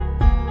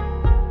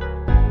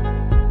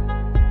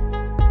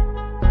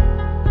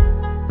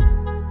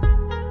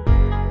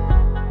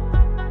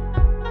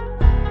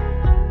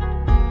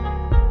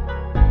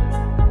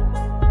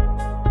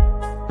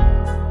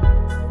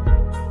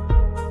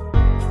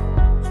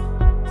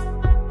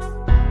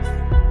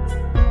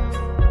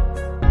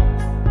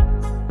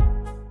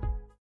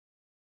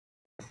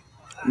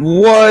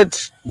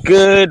What's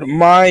good,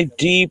 my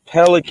D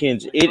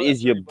Pelicans? It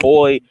is your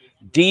boy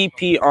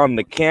DP on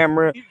the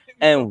camera,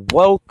 and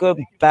welcome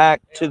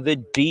back to the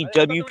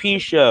Dwp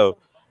Show.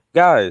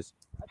 Guys,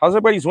 how's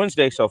everybody's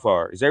Wednesday so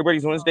far? Is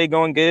everybody's Wednesday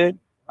going good?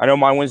 I know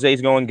my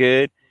Wednesday's going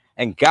good.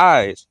 And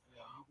guys,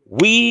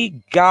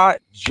 we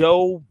got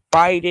Joe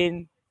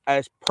Biden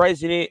as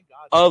president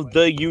of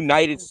the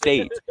United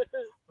States.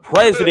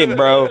 President,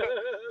 bro.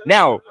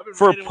 Now,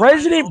 for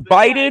President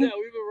Biden,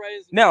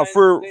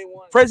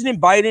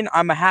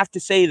 I'm gonna have to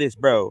say this,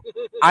 bro.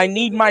 I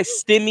need my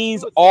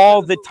stimmies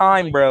all the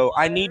time, bro.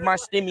 I need my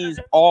stimmies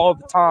all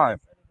the time.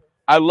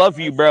 I love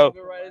you, bro.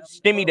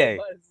 Stimmy day.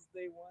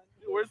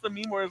 Where's the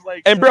meme where it's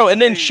like, and bro,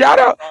 and then shout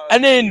out,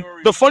 and then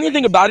the funny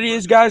thing about it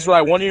is, guys, what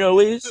I want to know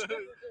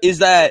is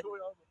that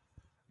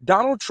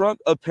Donald Trump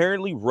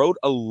apparently wrote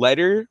a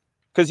letter,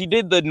 because he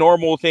did the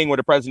normal thing what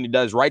a president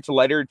does, writes a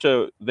letter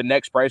to the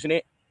next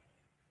president.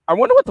 I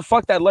wonder what the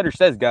fuck that letter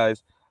says,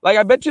 guys. Like,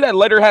 I bet you that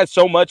letter has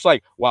so much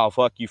like, wow,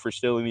 fuck you for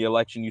stealing the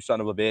election, you son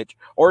of a bitch.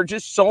 Or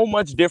just so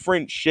much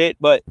different shit,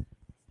 but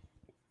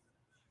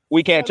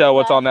we can't tell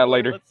what's on that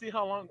later. Let's see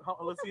how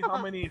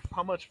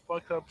much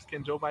fuck ups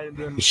can Joe Biden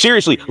do.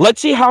 Seriously, let's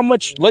see how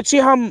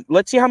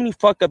many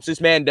fuck ups this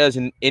man does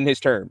in his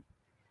term.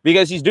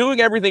 Because he's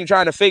doing everything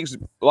trying to fix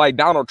like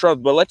Donald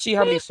Trump, but let's see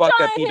how many fuck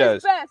ups he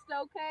does. Best,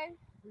 okay?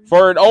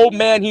 For an old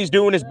man, he's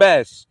doing his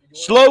best.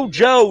 Slow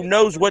Joe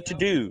knows what to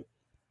do.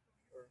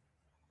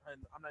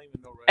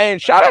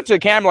 And shout out to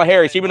Kamala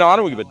Harris, even though I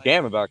don't give a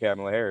damn about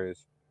Kamala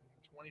Harris.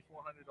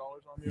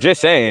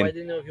 Just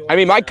saying. I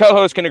mean, my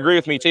co-host can agree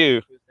with me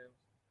too.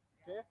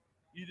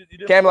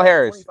 Kamala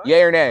Harris,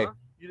 yay or nay?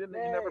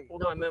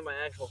 No, I meant my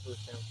actual food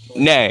stamp.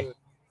 Nay.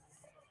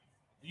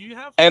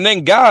 And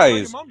then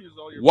guys,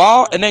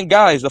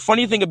 the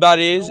funny thing about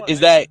it is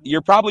that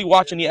you're probably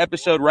watching the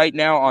episode right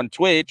now on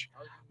Twitch,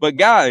 but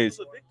guys,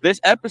 this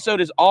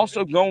episode is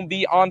also going to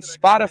be on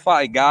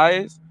Spotify,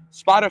 guys.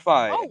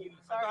 Spotify.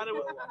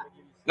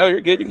 No,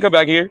 you're good. You can come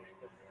back here.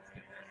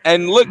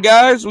 And look,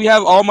 guys, we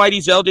have Almighty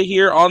Zelda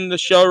here on the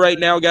show right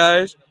now,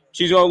 guys.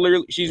 She's gonna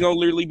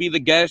literally be the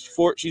guest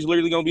for. She's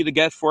literally gonna be the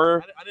guest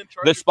for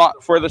the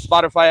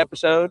Spotify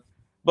episode.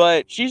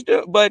 But she's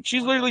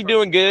literally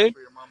doing good.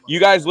 You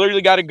guys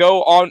literally got to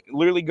go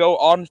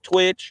on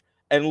Twitch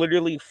and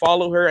literally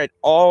follow her at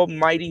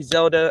Almighty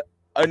Zelda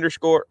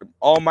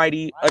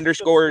Almighty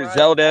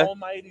Zelda.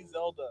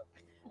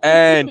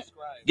 And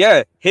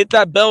yeah, hit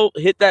that bell,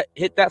 hit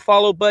that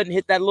follow button,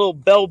 hit that little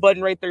bell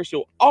button right there. So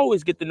you'll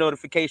always get the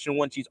notification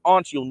when she's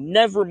on. So you'll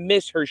never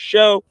miss her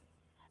show.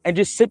 And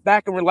just sit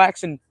back and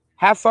relax and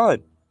have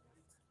fun.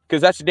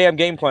 Because that's the damn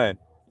game plan.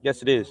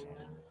 Yes, it is.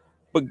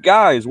 But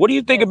guys, what do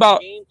you think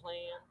about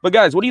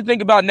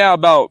now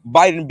about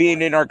Biden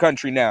being in our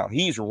country now?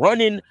 He's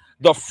running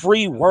the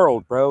free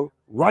world, bro.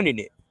 Running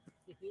it.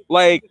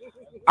 Like,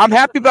 I'm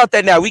happy about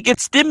that now. We get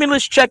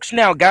stimulus checks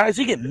now, guys.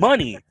 We get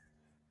money.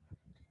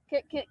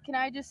 Can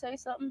I just say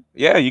something?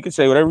 Yeah, you can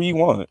say whatever you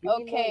want.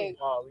 Okay.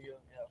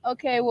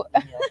 Well,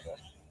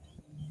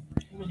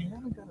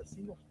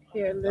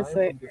 here,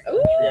 listen.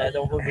 Yeah,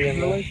 don't put me in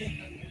there.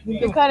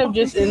 You're kind of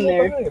just in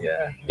there.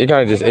 Yeah. You're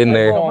kind of just in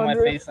there.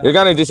 You're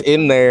kind of just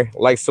in there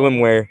like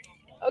swimwear.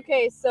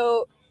 Okay,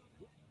 so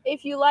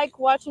if you like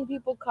watching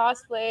people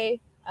cosplay,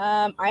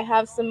 I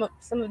have some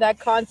of that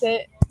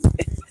content.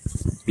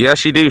 Yeah,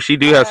 she do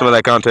have some of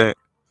that content.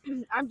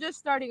 I'm just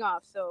starting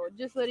off, so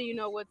just letting you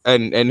know what's to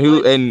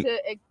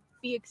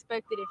be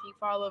expected if you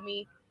follow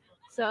me.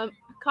 Some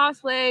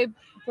cosplay,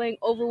 playing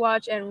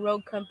Overwatch and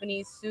Rogue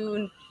Company,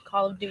 soon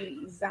Call of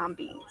Duty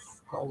Zombies.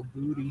 Call of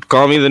Duty.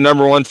 Call me the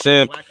number one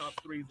simp.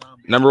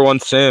 Number one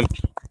simp.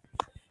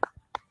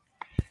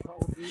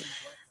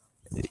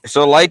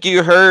 So like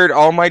you heard,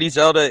 Almighty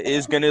Zelda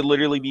is going to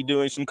literally be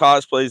doing some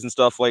cosplays and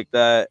stuff like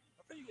that.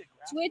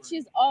 Twitch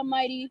is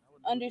Almighty_Zelda.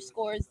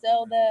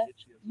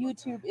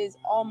 YouTube is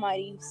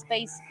Almighty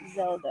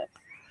Zelda.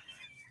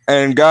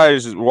 And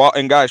guys,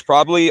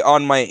 probably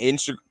on my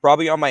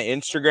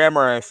Instagram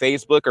or on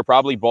Facebook or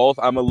probably both.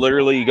 I'm gonna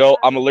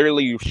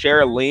literally share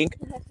a link.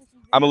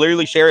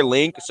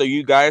 So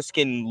you guys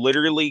can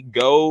literally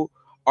go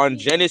on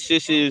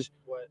Genesis's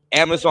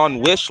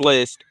Amazon wish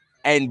list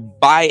and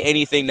buy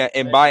anything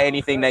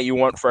that you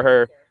want for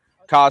her,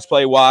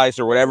 cosplay wise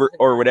or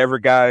whatever,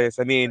 guys.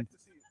 I mean,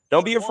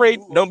 don't be afraid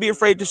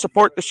to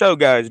support the show,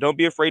 guys. Don't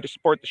be afraid to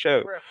support the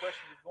show.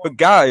 But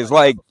guys,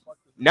 like,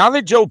 now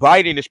that Joe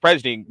Biden is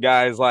president,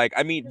 guys, like,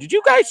 I mean, did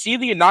you guys see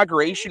the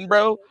inauguration,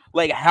 bro?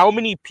 Like, how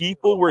many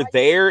people were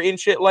there and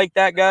shit like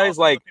that, guys?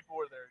 Like,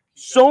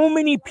 so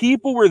many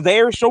people were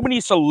there, so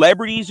many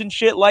celebrities and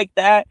shit like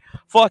that.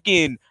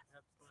 Fucking,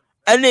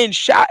 and then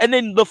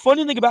the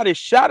funny thing about it is,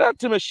 shout out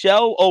to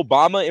Michelle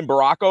Obama and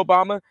Barack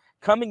Obama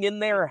coming in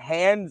there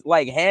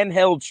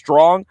handheld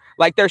strong,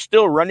 like they're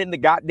still running the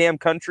goddamn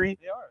country.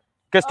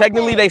 Because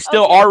technically they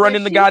still are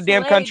running the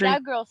goddamn country.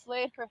 That girl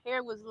slayed. Her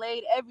hair was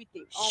laid.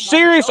 Everything.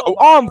 Serious,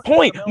 on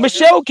point.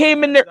 Michelle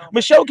came in there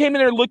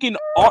looking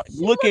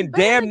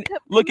damn.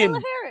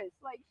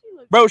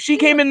 Bro, she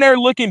came in there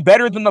looking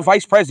better than the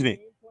vice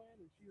president.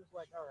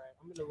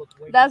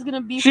 That's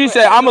gonna be. She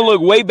said, "I'm gonna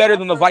look way better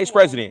than the vice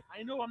president."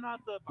 I know I'm not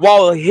the.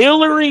 While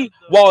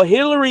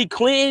Hillary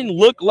Clinton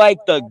looked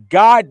like the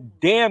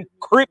goddamn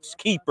Crips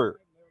keeper.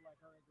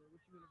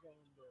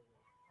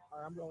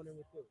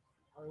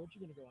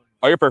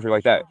 Oh, you're perfect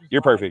like that.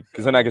 You're perfect,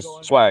 because then I can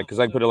swag, because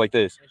I can put it like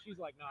this.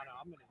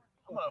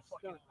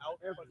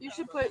 You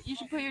should put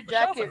your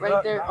jacket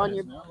right there on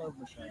your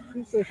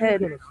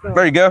head.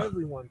 There you go.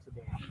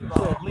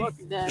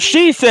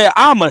 She said,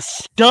 "I'm a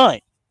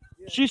stunt."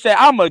 She said,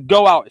 "I'm gonna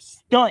go out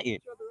stunting."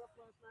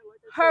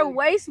 Her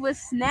waist was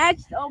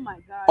snatched. Oh my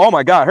god. Oh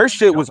my god, her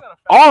shit was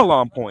all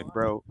on point,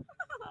 bro.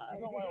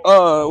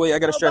 Wait, I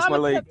gotta stretch my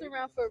leg. Kept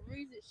around for a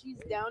reason. She's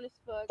down as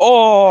fuck.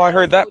 Oh, I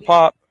heard that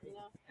pop.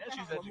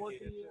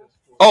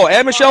 Oh,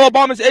 and Michelle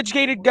Obama's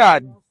educated.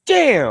 God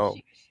damn.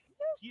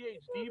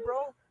 PhD,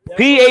 bro.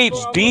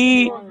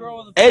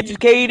 PhD,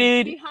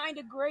 educated. Behind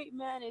a great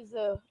man is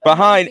a.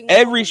 Behind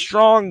every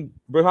strong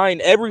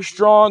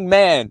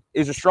man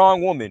is a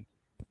strong woman,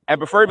 and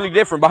preferably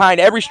different. Behind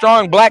every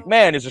strong black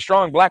man is a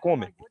strong black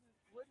woman.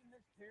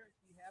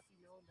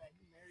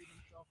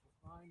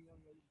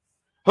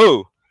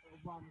 Who?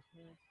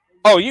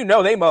 Oh, you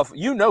know they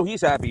You know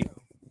he's happy.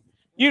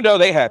 You know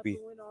they happy.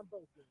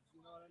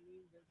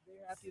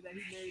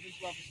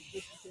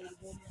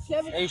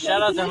 Hey,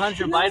 shout out to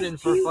Hunter Biden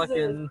for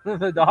fucking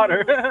the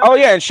daughter. Oh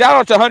yeah, and shout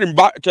out to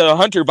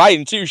Hunter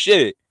Biden too.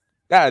 Shit,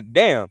 god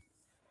damn.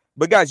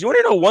 But guys, you want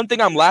to know one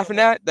thing I'm laughing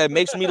at that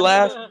makes me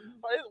laugh?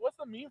 What's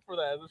the meme for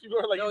that? People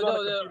are like,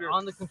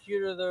 on the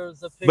computer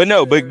there's a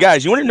picture. But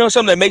guys, you want to know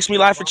something that makes me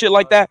laugh at shit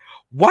like that?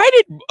 Why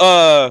did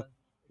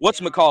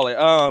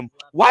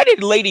why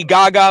did Lady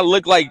Gaga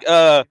look like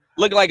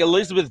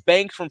Elizabeth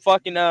Banks from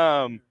fucking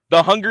the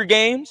Hunger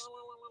Games?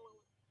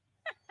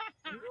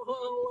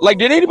 Like,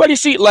 did anybody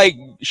see, like,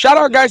 shout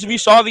out guys if you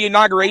saw the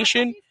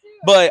inauguration,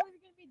 but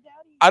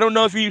I don't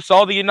know if you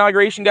saw the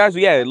inauguration, guys,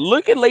 but yeah,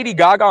 look at Lady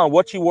Gaga on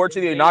what she wore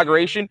to the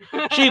inauguration.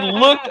 She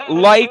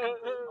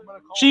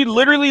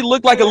literally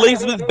looked like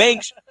Elizabeth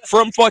Banks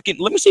from fucking,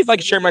 let me see if I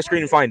can share my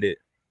screen and find it.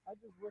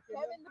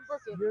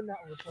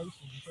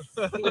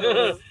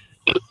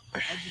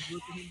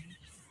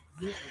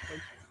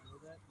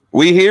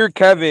 We hear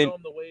Kevin.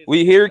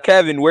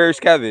 Where's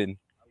Kevin?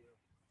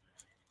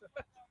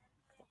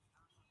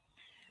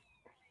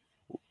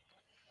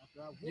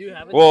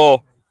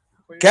 Well,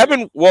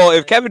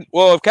 if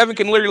Kevin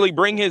can literally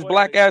bring his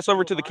black ass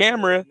over to the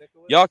camera,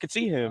 y'all can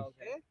see him.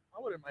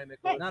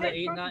 Not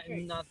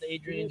the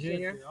Adrian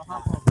Jr.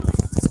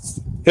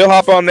 He'll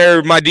hop on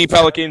there, my D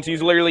Pelicans.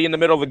 He's literally in the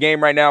middle of a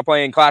game right now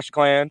playing Clash of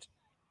Clans.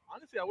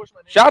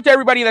 Shout out to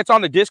everybody that's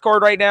on the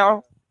Discord right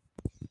now.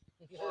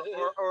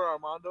 Or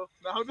Armando.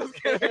 No, I'm just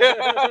kidding. You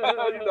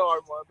know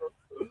Armando.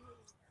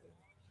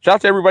 Shout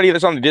out to everybody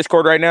that's on the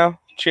Discord right now.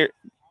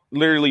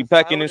 Literally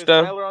pecking Tyler, and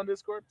stuff. Tyler on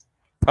Discord?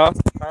 Huh?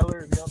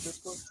 Tyler, is he on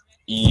Discord?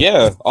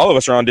 Yeah, all of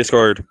us are on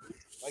Discord.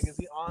 Like, is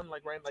he on?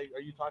 Like, right? Like, are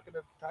you talking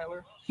to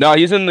Tyler? No,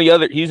 he's in the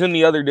other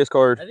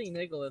Discord. I think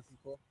Nicholas is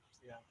cool.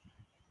 Yeah.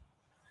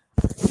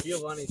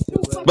 Giovanni's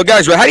too. But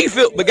guys, how do you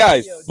feel?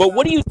 But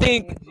what do you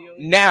think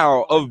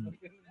now of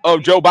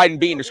Joe Biden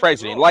being his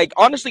president? Like,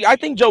 honestly, I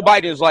think Joe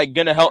Biden is like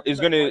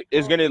gonna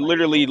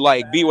literally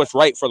like be what's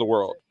right for the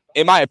world.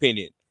 In my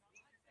opinion,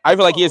 I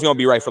feel like he is gonna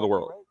be right for the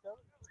world.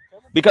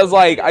 Because,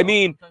 like, I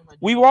mean,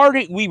 we've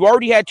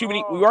already had too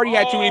many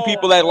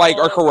people that like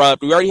are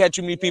corrupt. We already had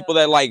too many people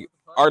that like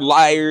are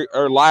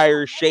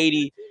liars,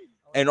 shady,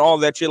 and all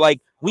that shit.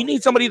 Like, we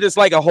need somebody that's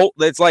like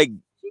that's like,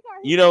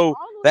 you know,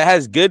 that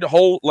has good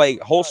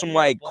wholesome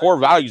like core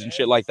values and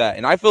shit like that.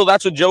 And I feel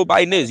that's what Joe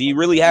Biden is. He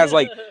really has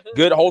like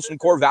good wholesome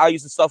core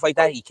values and stuff like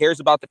that. He cares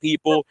about the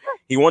people.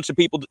 He wants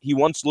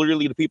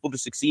literally the people to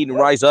succeed and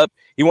rise up.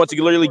 He wants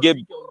to literally give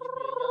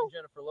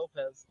Jennifer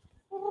Lopez.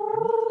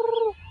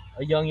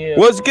 A young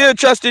What's good,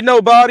 Trusted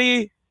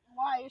Nobody?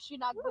 Why is she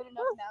not good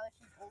enough now that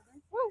she's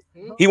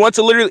older? He wants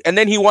to literally, and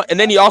then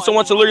he also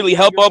wants to literally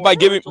help out by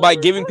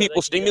giving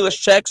people stimulus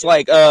checks,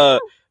 like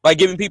by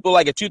giving people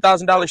like a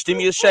 $2,000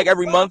 stimulus check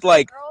every month.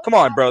 Like, come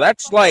on, bro,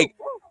 that's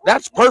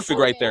perfect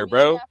right there,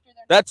 bro.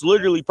 That's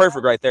literally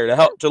perfect right there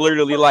to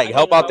literally like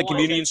help out the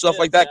community and stuff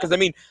like that. Because I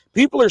mean,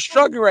 people are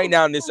struggling right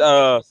now in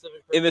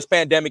this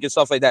pandemic and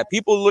stuff like that.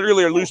 People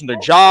literally are losing their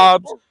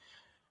jobs.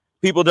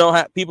 People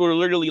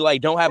literally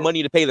like don't have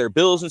money to pay their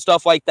bills and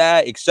stuff like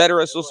that,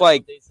 etc. So it's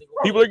like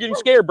people are getting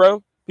scared,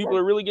 bro. People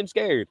are really getting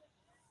scared.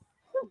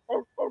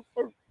 Oh,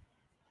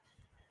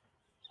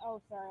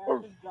 sorry,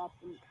 I just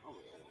dropped them.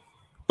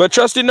 But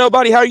Trusted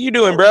Nobody, how you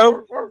doing,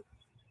 bro?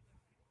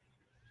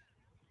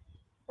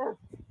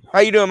 How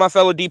you doing, my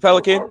fellow D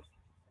Pelican?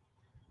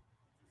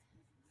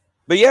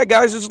 But yeah,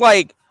 guys, it's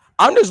like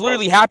I'm just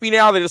literally happy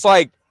now that it's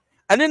like.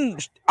 And then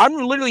I'm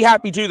literally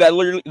happy too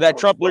that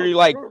Trump literally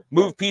like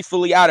moved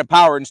peacefully out of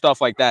power and stuff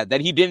like that.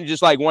 That he didn't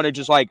just like want to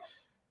just like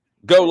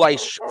go like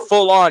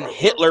full on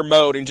Hitler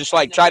mode and just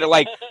like try to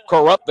like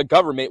corrupt the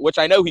government, which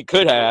I know he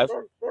could have.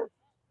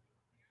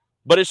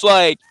 But it's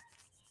like,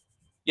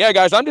 yeah,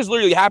 guys, I'm just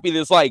literally happy that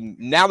it's like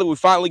now that we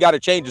finally got a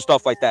change and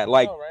stuff like that.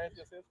 Like,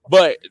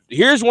 but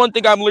here's one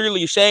thing I'm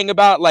literally saying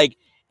about like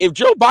if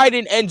Joe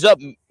Biden ends up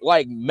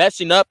like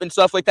messing up and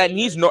stuff like that, and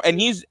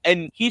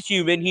he's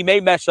human, he may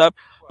mess up,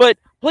 but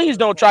please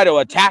don't try to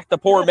attack the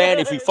poor man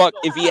if he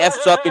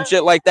f's up and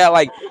shit like that.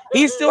 Like,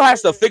 he still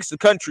has to fix the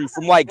country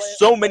from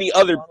so many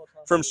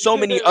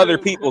other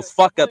people's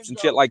fuck ups and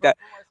shit like that.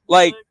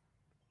 Like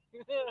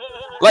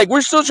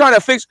we're still trying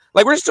to fix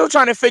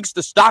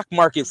the stock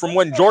market from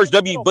when George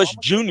W. Bush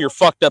Jr.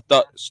 fucked up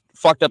the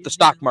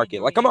stock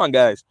market. Like, come on,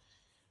 guys.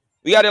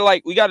 We gotta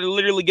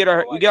literally get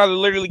our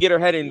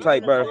head in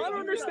tight, bro. I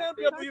don't understand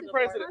being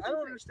president. I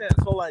don't understand.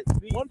 So like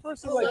one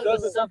person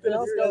does something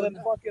else, and then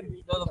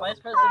fucking. No, the vice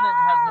president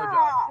has no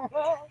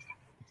job.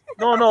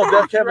 No,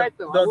 that's Kevin.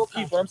 The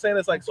keep. What I'm saying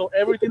is so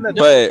everything that.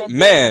 But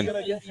man,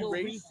 until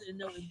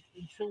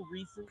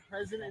recent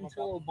president,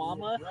 until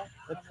Obama,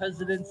 the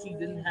presidency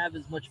didn't have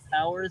as much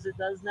power as it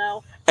does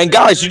now. And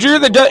guys, did you hear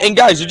the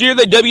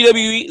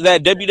WWE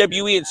that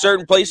WWE in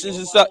certain places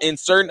and stuff in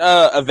certain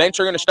events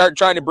are going to start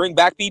trying to bring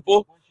back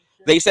people?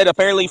 They said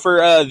apparently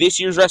for this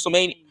year's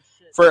WrestleMania,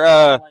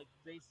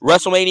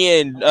 WrestleMania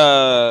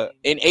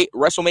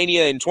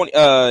in 20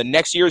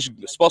 next year is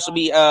supposed to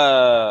be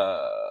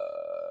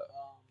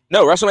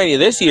no, WrestleMania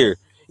this year.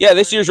 Yeah,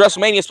 this year's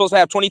WrestleMania is supposed to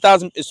have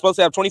 20,000. It's supposed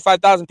to have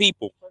 25,000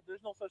 people. But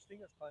there's no such thing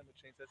as climate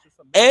change. That's just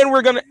and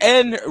we're gonna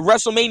end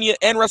WrestleMania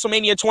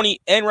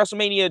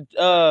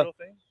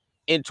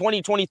in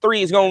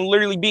 2023 is gonna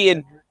literally be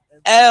in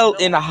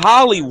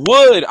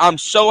Hollywood. I'm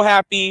so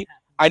happy.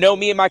 I know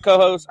me and my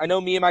co-host, and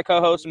my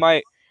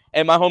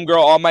homegirl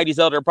Almighty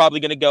Zelda are probably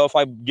gonna go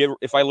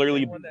if I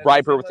literally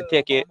bribe her with a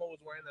ticket.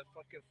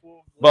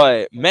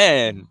 But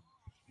man,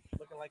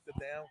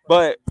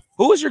 but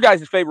who was your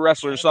guys' favorite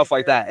wrestler and stuff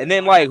like that? And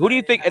then who do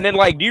you think? And then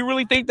do you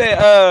really think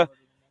that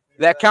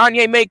that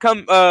Kanye may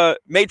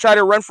try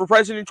to run for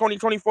president in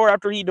 2024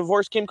 after he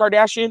divorced Kim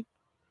Kardashian?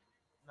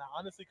 Nah,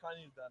 honestly,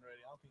 Kanye's done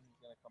already. I don't think he's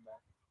gonna come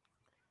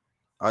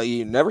back.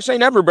 You never say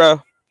never,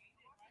 bro.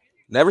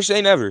 Never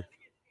say never,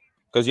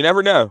 because you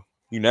never know.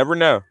 You never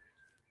know.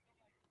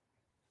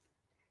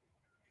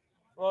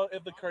 Well,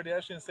 if the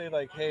Kardashians say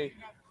hey,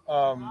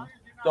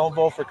 don't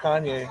vote for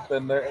Kanye,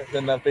 then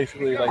that's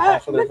basically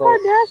half of their vote.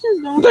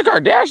 The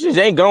Kardashians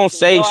ain't gonna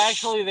say. No,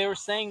 actually, they were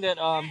saying that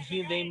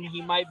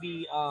he might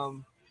be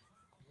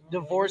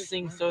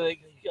divorcing so that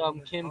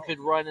Kim could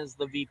run as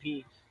the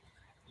VP.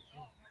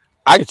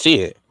 I could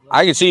see it.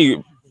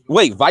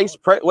 Wait, Vice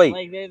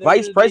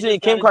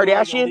President Kim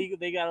Kardashian?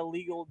 They got to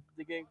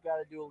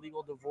do a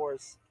legal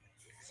divorce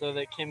so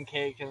that Kim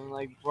K can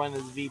run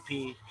as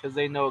VP, because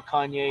they know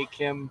Kanye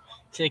Kim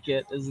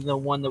ticket is the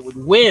one that would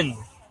win.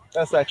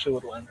 That's actually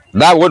would win.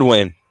 That would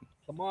win.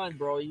 Come on,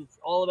 bro. It's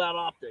all about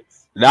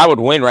optics. That would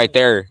win right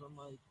there.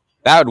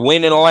 That would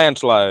win in a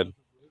landslide.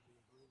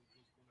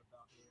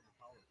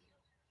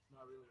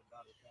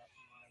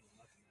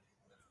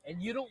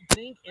 And you don't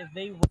think if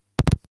they were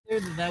there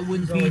that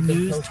wouldn't be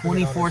news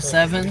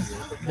 24/7?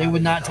 They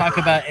would not talk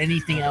about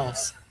anything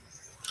else.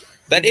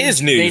 That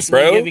is news,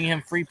 basically bro. Giving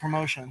him free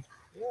promotion.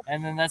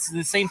 And then that's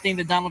the same thing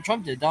that Donald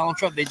Trump did. Donald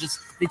Trump, they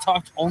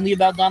talked only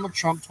about Donald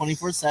Trump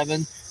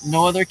 24/7.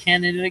 No other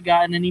candidate had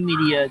gotten any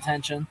media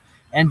attention.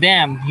 And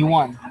bam, he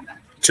won.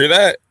 True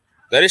that.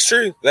 That is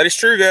true. That is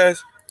true,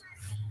 guys.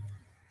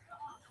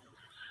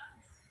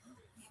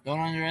 Don't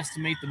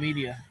underestimate the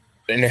media.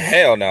 And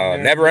hell no.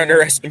 Never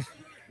underestimate.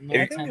 No,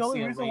 I think the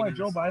only reason why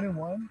Joe Biden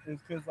won is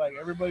because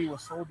everybody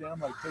was so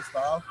damn pissed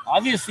off.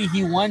 Obviously,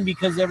 he won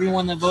because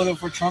everyone that voted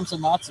for Trump's a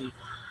Nazi.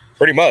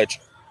 Pretty much.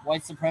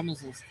 White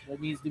supremacist that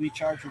needs to be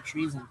charged with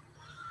treason.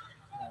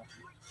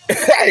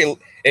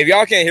 If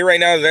y'all can't hear right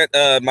now,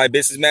 that my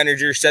business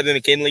manager Seven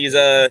McKinley is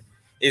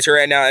here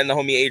right now, and the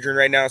homie Adrian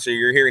right now. So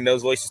you're hearing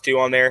those voices too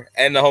on there,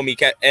 and the homie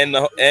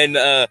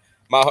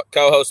my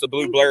co-host the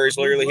Blue Blur is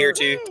literally here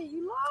too.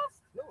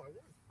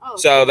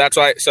 So that's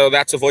why. So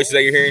that's the voices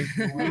that you're hearing.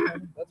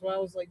 That's why I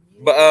was like.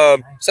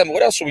 But Seven,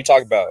 what else should we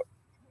talk about?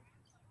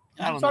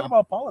 We can talk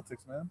about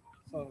politics, man.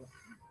 So.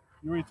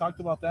 You already talked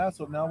about that,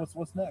 so now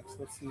what's next?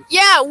 Let's see.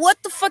 Yeah, what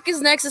the fuck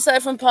is next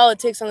aside from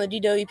politics on the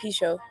DWP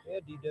show? Why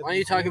don't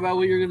you talk about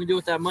what you're going to do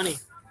with that money?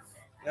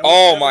 Yeah,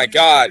 oh my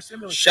God!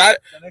 Shut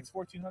the next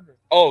 1,400.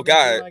 Oh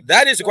God,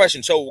 that is the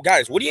question. So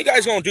guys, what are you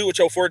guys gonna do with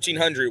your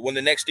 1,400 when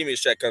the next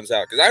stimulus check comes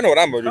out? Because I know what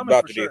I'm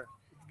about to do. It's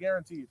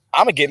guaranteed.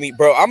 I'm gonna give me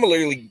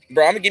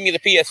the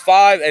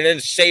PS5 and then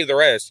save the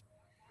rest.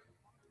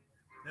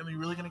 Are you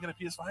really gonna get a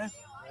PS5?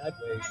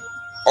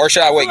 Or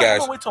should I wait,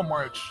 guys? Wait till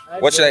March.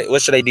 What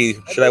should I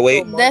do? Should I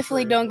wait?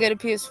 Definitely don't get a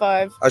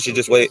PS5. I should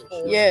just wait.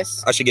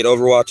 Yes. I should get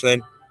Overwatch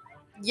then.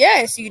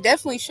 Yes, you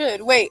definitely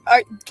should. Wait,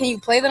 can you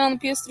play that on the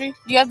PS3?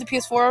 Do you have the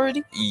PS4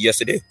 already?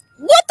 Yes, I do.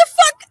 What the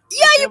fuck?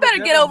 Yeah, you better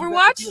get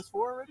Overwatch.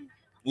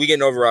 We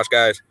getting Overwatch,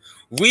 guys.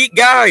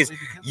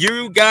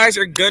 You guys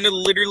are gonna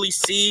literally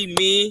see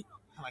me.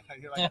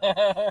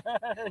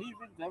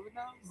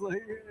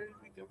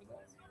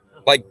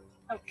 Like.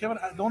 Kevin,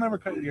 don't ever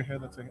cut your hair.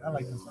 That's I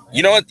like this.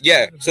 You know what?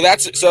 Yeah.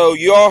 So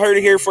you all heard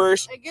it here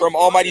first from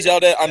Almighty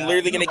Zelda. I'm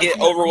literally gonna get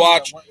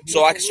Overwatch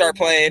so I can start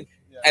playing,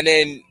 and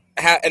then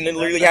and then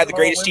literally had the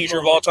greatest teacher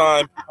of all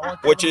time,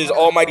 which is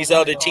Almighty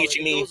Zelda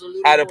teaching me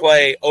how to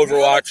play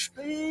Overwatch.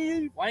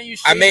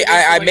 I may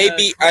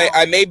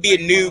be a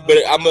noob, but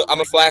I'm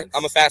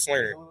a fast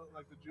learner.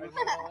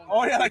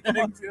 Oh yeah, like Like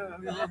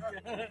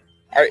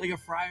a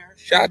fryer.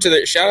 Shout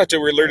out to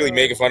we're literally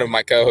making fun of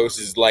my co-host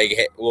is like,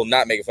 well,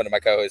 not making fun of my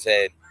co-host's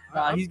head.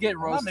 Nah, he's getting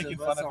roasted. making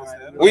fun of his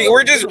head.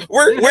 We're just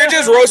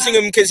roasting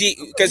him because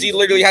he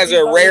literally has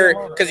a rare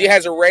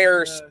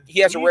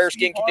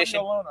skin condition.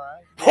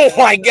 Oh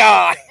my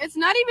god! It's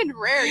not even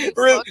rare. You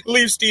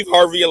Leave Steve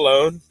Harvey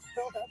alone.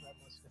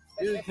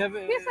 Dude,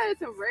 Kevin, He said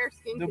it's a rare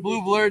skin. the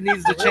Blue Blur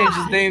needs to change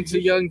his name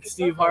to Young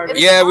Steve Harvey.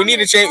 Yeah, we need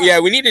to change. Yeah,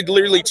 we need to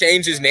literally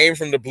change his name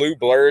from the Blue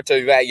Blur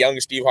to that Young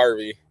Steve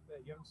Harvey.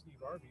 That young Steve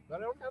Harvey, but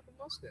I don't have a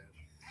mustache.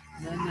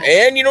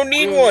 And you don't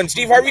need one.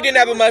 Steve Harvey didn't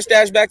have a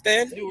mustache back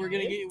then. Dude, we're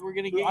gonna get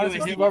you Honestly,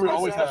 a Steve hip Harvey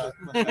always had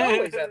mustache. it. I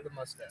always had the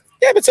mustache.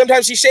 Yeah, but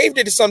sometimes he shaved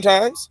it.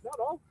 Sometimes. Not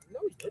all. No,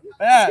 he didn't.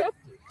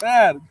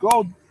 Bad.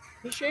 Go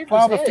He shaved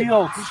plow his the head.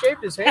 fields. He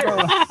shaved his hair.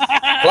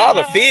 Plow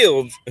the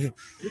field. You're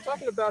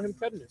talking about him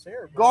cutting his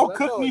hair. Bro. Go That's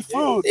cook all me he did.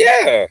 food.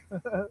 Yeah,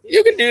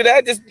 you can do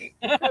that. Just He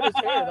cut his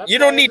hair. That's you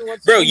don't why need,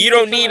 everyone's bro. saying You he's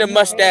don't trying need to a be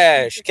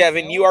mustache, handsome.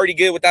 Kevin. You already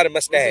good without a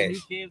What's the new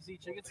mustache. KFC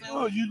chicken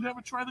Oh, sandwich? you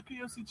never tried the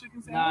KFC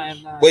chicken Nah, I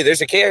sandwich? have not. Wait,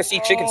 there's a KFC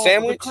chicken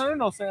sandwich. The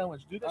Colonel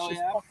sandwich, dude. That Oh, shit's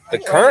yeah? fucking The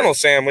good. Colonel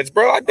sandwich,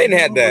 bro. I've been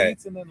had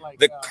that. And then, like,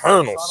 The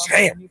Colonel sauce on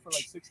the menu sandwich. for,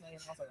 like, $6.99. I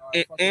was like, all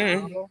right, fuck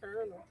it.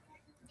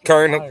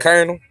 Mm-mm.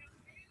 Colonel.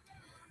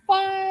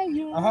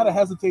 I had a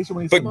hesitation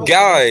when he But said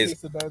guys-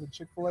 tasted better than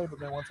Chick-fil-A, but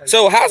then once I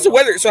So how's the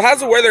weather? So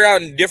how's the weather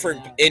out in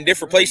different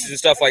places and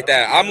stuff like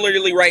that? I'm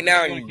literally right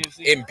now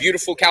in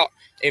beautiful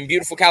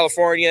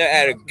California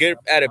at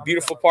a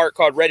beautiful park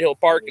called Red Hill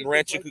Park in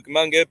Rancho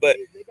Cucamonga. But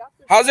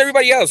how's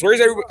everybody else? Where's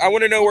everybody? I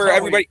want to know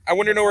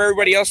where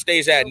everybody else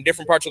stays at in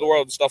different parts of the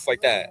world and stuff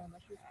like that.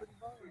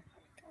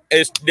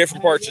 It's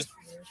different parts,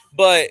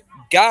 but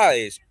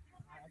guys.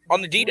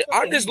 On the D,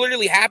 I'm just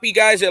literally happy,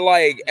 guys, that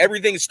like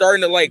everything's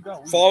starting to like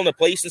fall into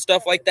place and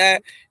stuff like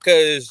that.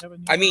 Because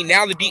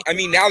now the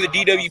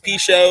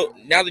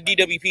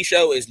DWP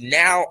show is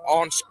now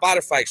on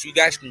Spotify, so you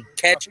guys can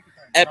catch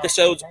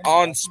episodes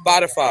on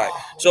Spotify.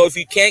 So if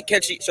you can't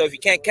catch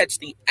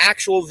the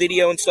actual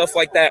video and stuff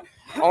like that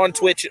on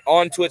Twitch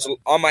on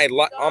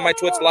my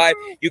Twitch live,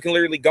 you can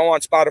literally go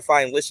on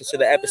Spotify and listen to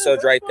the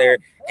episodes right there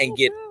and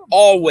get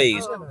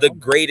always the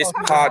greatest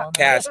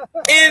podcast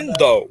in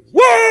the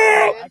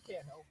world.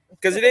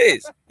 Because it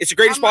is. It's the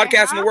greatest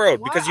podcast in the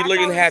world. Because you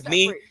literally have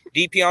me,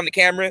 DP on the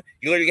camera.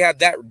 You literally have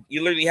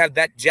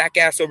that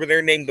jackass over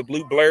there named the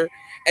Blue Blur.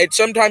 And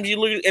sometimes you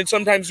literally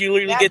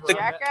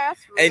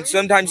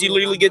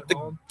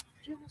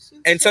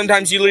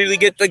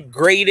get the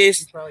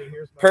greatest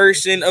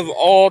person of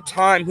all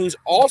time who's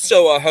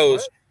also a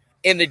host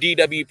in the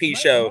DWP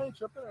show,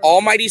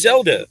 Almighty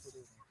Zelda.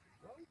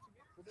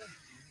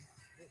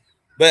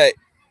 But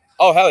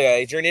oh hell yeah,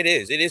 Adrian, it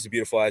is a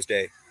beautiful ass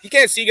day. You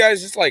can't see,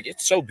 guys,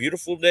 it's so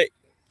beautiful that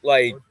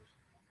like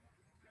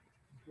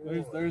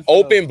there's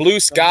open blue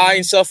sky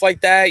and stuff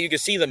like that. You can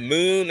see the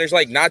moon. There's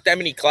like not that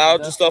many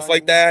clouds and stuff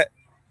like that.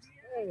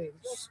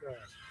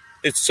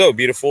 It's so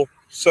beautiful.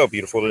 So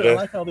beautiful I today.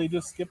 like how they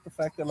just skipped the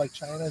fact that like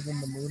China's in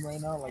the moon right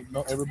now. Like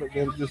no, everybody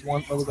there was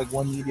like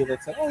one media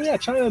that said, "Oh yeah,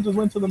 China just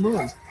went to the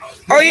moon."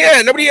 Oh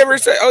yeah, nobody ever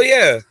said. Oh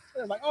yeah.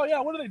 They're like, "Oh yeah,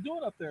 what are they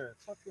doing up there?"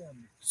 Fucking.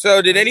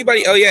 So did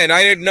anybody? Oh yeah, and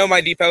I know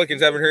my D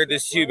Pelicans haven't heard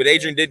this too, but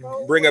Adrian did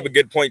bring up a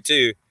good point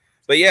too.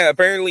 But yeah,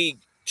 apparently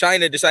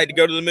China decided to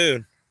go to the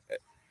moon. It's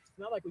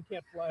not like we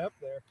can't fly up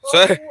there.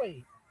 So,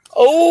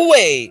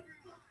 wait,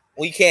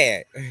 we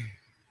can't.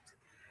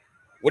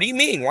 What do you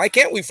mean? Why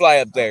can't we fly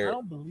up there? I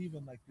don't believe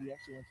in like we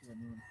actually went to the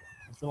moon.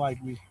 I feel like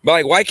we. But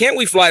like, why can't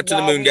we fly up to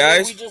the moon,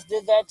 guys? We just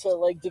did that to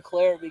like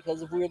declare it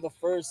because if we were the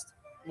first,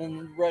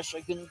 then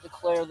Russia couldn't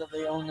declare that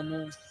they own the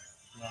moon.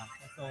 Yeah,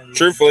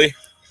 Truthfully,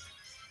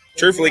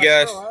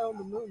 guys, Oh, I own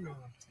the moon now.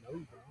 No,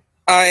 you don't.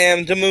 I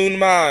am the moon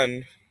man.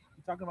 You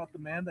talking about the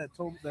man that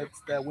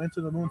went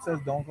to the moon says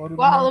don't go to the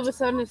Well, all moon? of a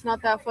sudden it's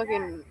not that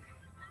fucking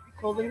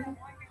cold anymore.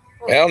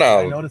 Hell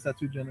I no. noticed that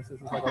too, Genesis.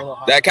 It's like a little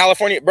hot. That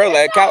California, bro.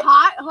 It's not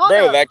hot. Hold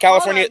up, That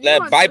California, hold up. that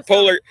You want some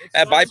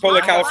bipolar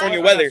hot California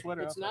weather?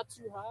 weather. It's not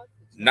too hot.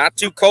 Not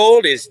too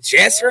cold is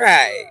just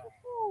right.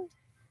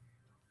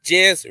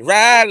 Just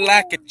right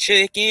like a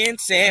chicken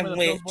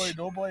sandwich.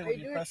 Doughboy, when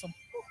you press him.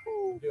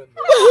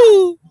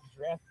 Woohoo!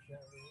 Draft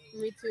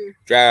Me too.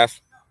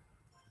 Draft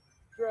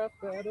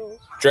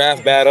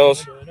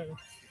battles.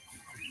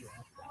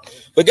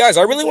 But guys,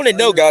 I really want to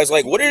know, guys,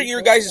 like, what are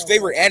your guys'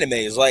 favorite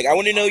animes? Like, I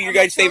want to know your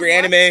guys' favorite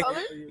anime.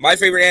 My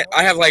favorite,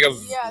 I have like a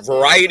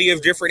variety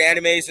of different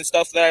animes and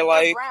stuff that I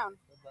like. Brown.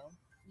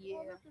 Yeah.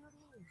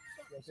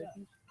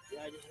 Yeah,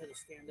 I just had to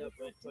stand up.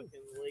 My fucking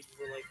legs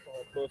were like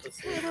both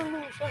asleep.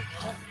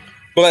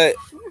 But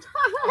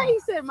He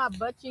said my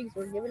butt cheeks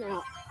were giving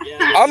out.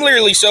 Yeah. I'm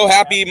literally so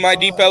happy my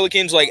D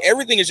Pelicans, like,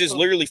 everything is just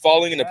literally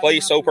falling into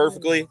place so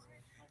perfectly.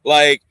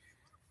 Like,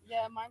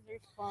 Yeah, mine's very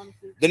fun.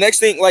 The next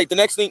thing,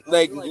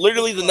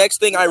 literally the next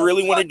thing I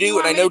really want to do,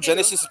 and I know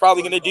Genesis is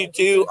probably going to do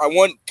too. I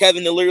want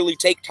Kevin to literally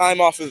take time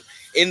off of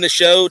in the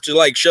show to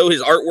like show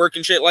his artwork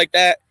and shit like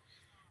that,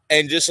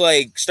 and just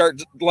like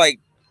start like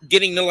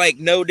getting to like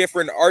know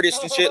different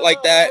artists and shit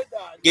like that,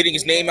 getting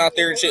his name out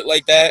there and shit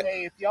like that.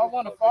 Hey, if y'all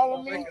want to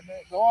follow me,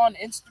 go on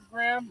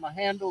Instagram. My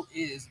handle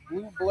is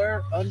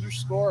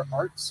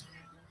blueblair_arts.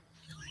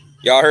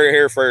 Y'all heard it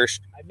here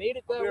first. I made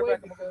it that way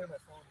because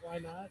why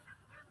not?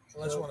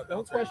 Unless you want to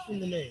don't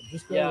question the name.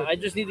 Just go I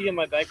just need to get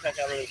my backpack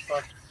out of this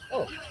car.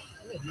 Oh.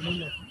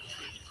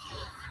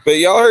 But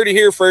y'all heard it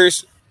here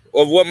first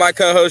of what my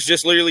co-host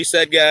just literally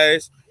said,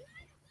 guys.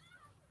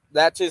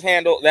 That's his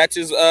handle. That's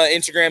his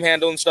Instagram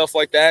handle and stuff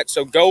like that.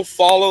 So go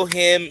follow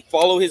him,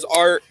 follow his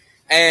art,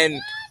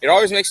 and it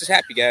always makes us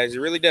happy, guys. It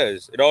really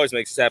does. It always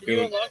makes us happy. Can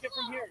you unlock it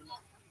from here?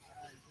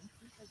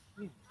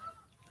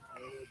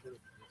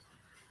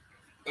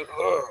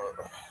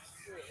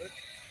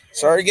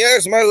 Sorry,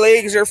 guys. My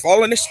legs are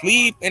falling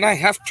asleep, and I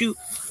have to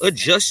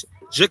adjust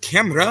the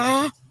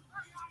camera.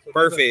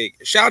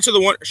 Perfect. Shout out to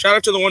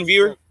the one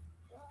viewer.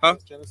 Huh?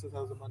 Genesis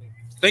has the money.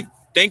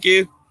 Thank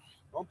you.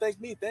 Don't thank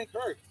me. Thank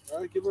her.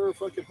 All right, give her a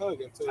fucking hug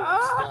and say,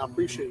 I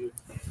appreciate you.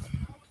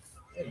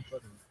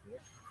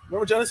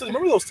 Remember, Genesis?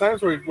 Remember those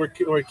times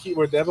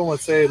where Devin would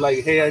say,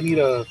 like, hey, I need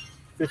a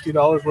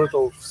 $50 worth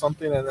of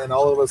something, and then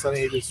all of a sudden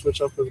he just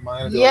switch up his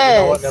mind and be like, you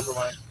know what, never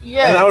mind.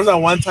 Yeah. And that was that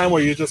one time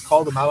where you just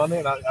called him out on it,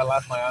 and I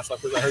laughed my ass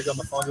off because I heard you on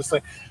the phone just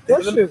like,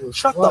 that shit was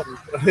shut up.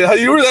 Yeah,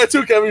 you were there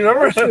too, Kevin.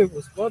 Remember? That shit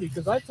was funny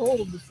because I told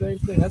him the same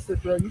thing. I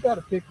said, bro, you got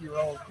to pick your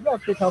own. You got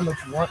to pick how much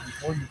you want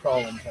before you call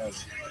him, Kevin.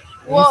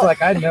 Well, he's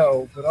like, I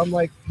know, but I'm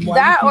like,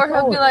 that, or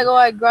he'll be like, oh,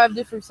 I grabbed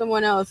it from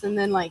someone else, and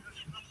then like,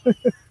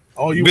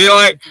 oh, you be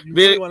like,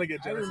 really want to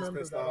get Genesis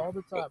pissed off all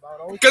the time.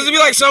 Because it'd be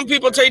like some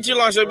people take too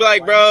long, so it'd be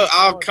like, bro,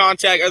 I'll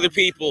contact other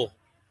people.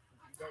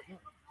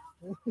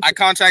 I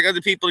contact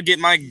other people to get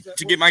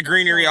my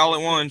greenery all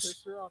at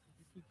once.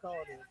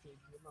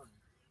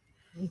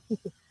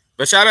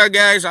 But shout out,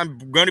 guys!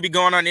 I'm going to be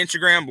going on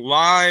Instagram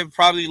live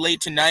probably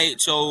late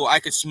tonight, so I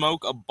could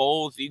smoke a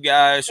bowl with you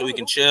guys, so we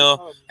can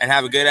chill and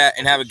have a good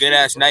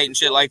ass night and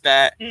shit like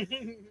that.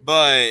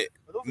 But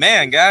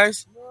man,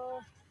 guys,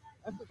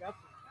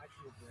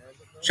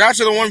 shout out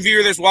to the one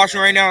viewer that's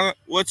watching right now.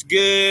 What's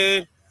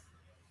good?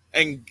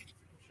 And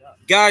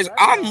guys,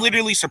 I'm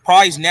literally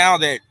surprised now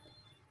that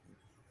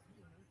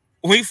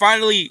we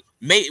finally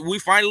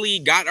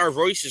got our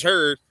voices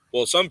heard.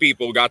 Well, some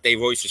people got their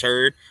voices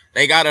heard.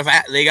 They got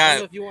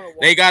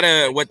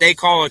what they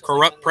call a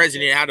corrupt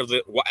president out of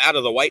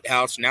the White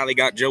House. Now they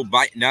got Joe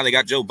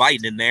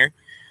Biden in there.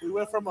 We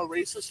went from a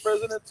racist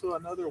president to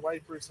another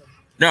white person.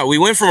 No, we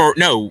went from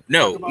no.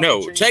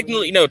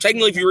 Technically,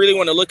 if you really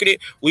want to look at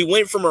it, we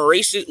went from a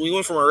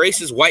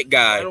racist white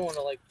guy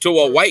to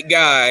a white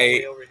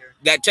guy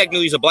that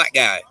technically is a black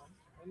guy.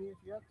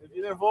 If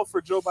you didn't vote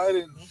for Joe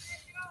Biden.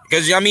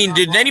 Because, I mean,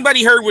 did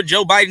anybody heard what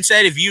Joe Biden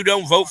said? If you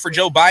don't vote for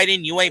Joe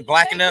Biden, you ain't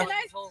black enough.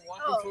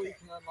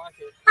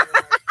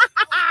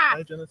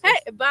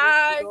 Hey,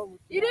 bye.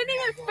 You didn't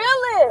even feel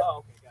it.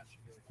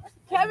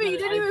 Kevin, you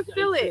didn't even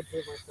feel it.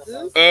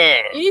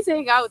 You need to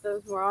hang out with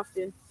us more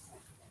often.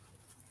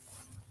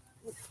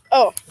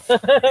 Oh.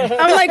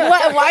 I'm like,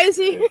 what? Why is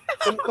he?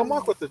 Come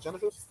walk with it,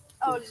 Genesis.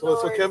 Oh,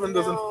 so Kevin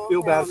doesn't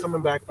feel bad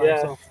coming back by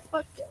himself.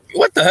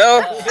 What the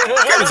hell?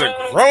 Kevin's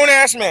a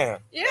grown-ass man.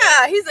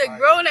 Yeah, he's a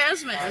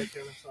grown-ass man. Right,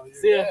 Kevin,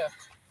 see ya.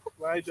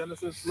 Bye,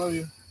 Genesis. Love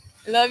you.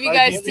 Love you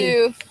guys,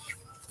 too.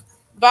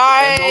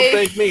 Bye. And don't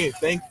thank me.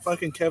 Thank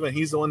fucking Kevin.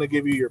 He's the one that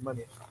gave you your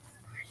money.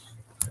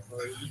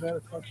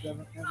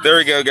 There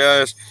we go,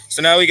 guys.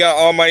 So now we got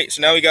Almighty.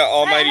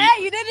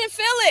 Hey, you didn't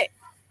feel it.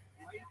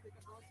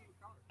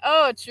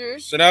 Oh, true.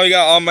 So now we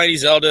got Almighty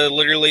Zelda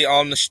literally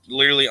on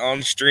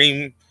the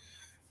stream,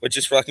 which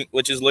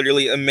is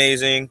literally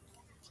amazing.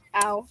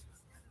 Ow.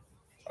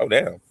 Oh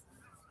damn.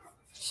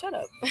 Shut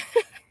up.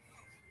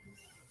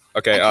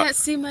 Okay. I can't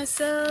see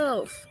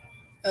myself.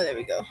 Oh, there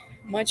we go.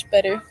 Much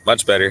better.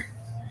 Much better.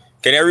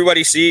 Can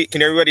everybody see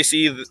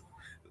the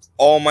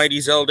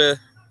Almighty Zelda?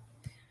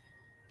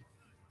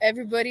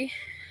 Everybody.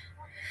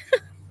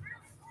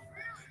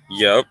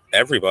 Yep,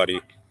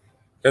 everybody.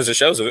 Because the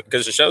show's gonna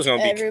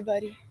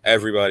be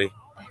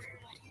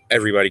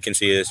everybody can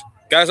see this.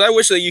 Guys, I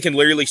wish that you can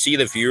literally see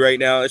the view right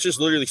now. It's just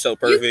literally so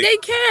perfect. They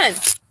can.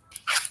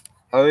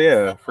 Oh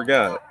yeah,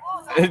 forgot.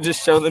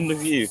 Just show them the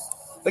view.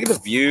 Look at the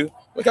view.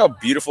 Look how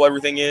beautiful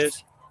everything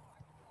is.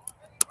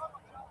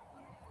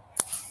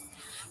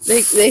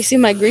 They see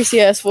my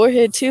greasy ass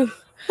forehead too.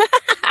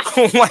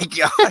 Oh my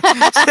god.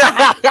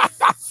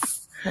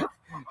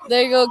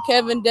 There you go,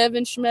 Kevin,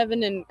 Devin,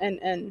 Schmevin,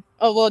 and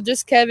oh well,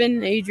 just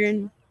Kevin,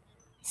 Adrian,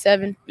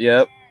 7.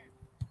 Yep.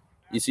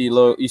 You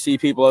see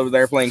people over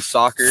there playing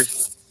soccer.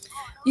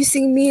 You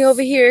see me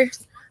over here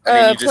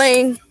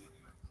playing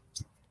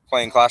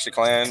Clash of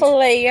Clans.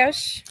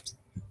 Clash.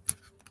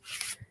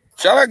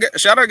 Shout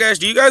out, guys.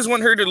 Do you guys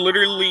want her to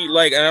literally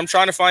and I'm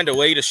trying to find a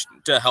way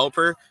to help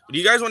her. Do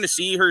you guys want to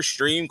see her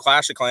stream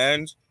Clash of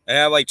Clans? and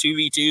have like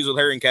 2v2s with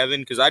her and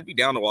Kevin, because I'd be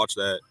down to watch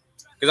that.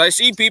 Because I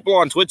see people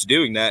on Twitch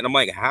doing that, and I'm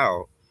like,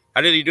 how?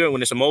 How did he do it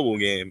when it's a mobile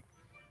game?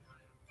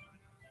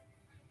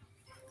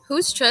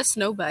 Who's Trust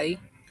Nobody?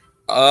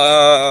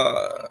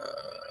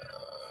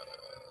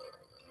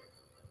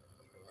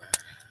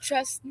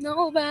 Trust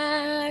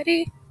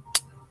nobody.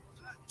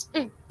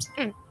 I'm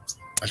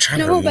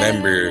trying to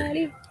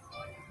remember.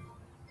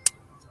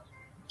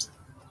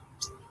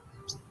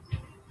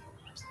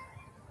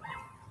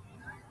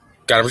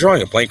 God, I'm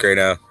drawing a blank right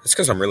now. It's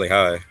because I'm really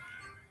high.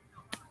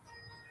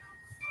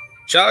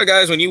 Shout out,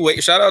 guys, when you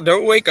wake. Shout out,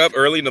 don't wake up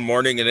early in the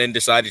morning and then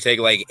decide to take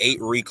like 8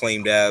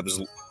 reclaim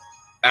dabs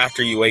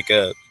after you wake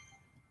up.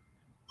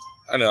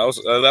 I know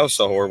that was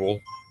so horrible.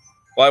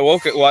 I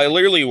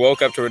literally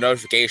woke up to a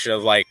notification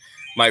of like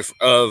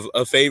of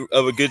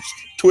a good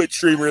Twitch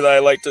streamer that I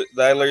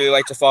literally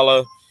like to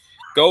follow.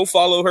 Go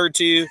follow her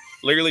too.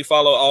 Literally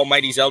follow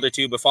Almighty Zelda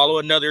too, but follow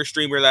another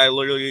streamer that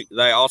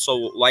I also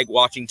like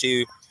watching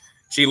too.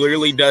 She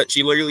literally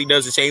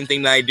does the same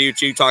thing that I do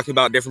too, talking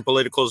about different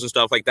politicals and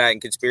stuff like that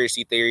and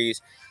conspiracy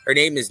theories. Her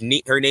name is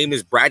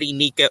Bratty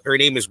Nico.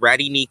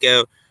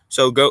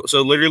 So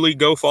literally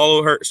go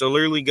follow her. So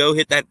literally go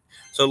hit that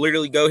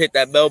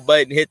bell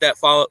button, hit that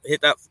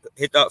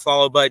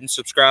follow button,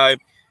 subscribe,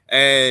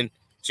 and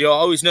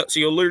so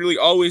you'll literally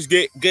always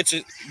get good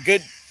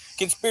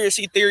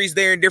conspiracy theories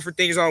there and different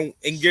things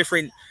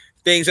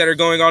that are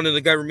going on in the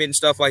government and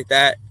stuff like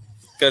that.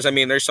 Because I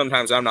mean, there's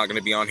sometimes I'm not going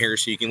to be on here,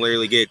 so you can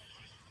literally get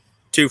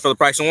 2 for the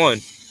price of 1.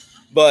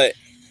 But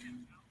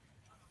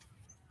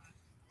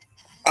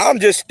I'm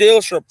just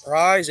still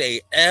surprised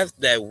AF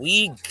that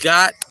we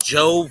got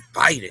Joe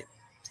Biden.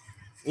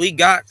 We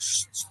got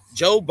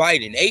Joe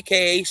Biden,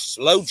 a.k.a.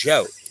 Slow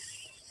Joe.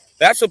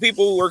 That's what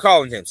people were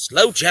calling him,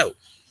 Slow Joe.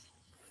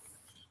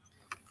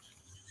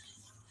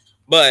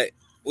 But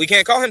we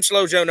can't call him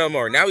Slow Joe no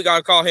more. Now we got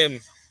to call him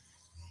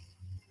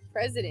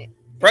President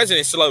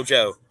Slow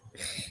Joe.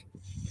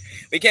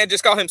 We can't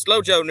just call him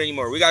Slow Joe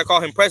anymore. We got to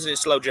call him President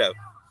Slow Joe.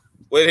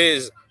 With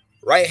his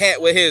right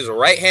hand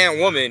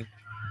woman,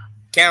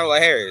 Kamala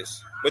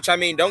Harris. Which, I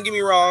mean, don't get me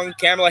wrong,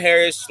 Kamala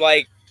Harris,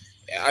 like,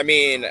 I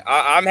mean,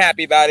 I'm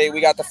happy about it.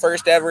 We got the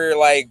first ever,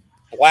 like,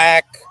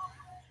 black,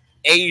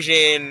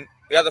 Asian,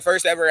 we got the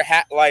first ever,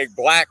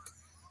 black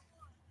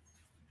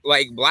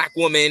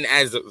woman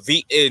as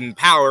in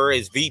power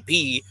as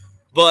VP.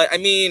 But, I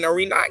mean, are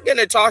we not going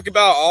to talk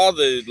about all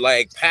the,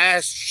 like,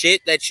 past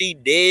shit that she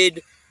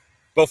did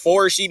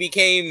before she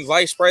became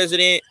vice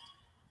president?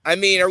 I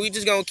mean, are we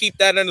just going to keep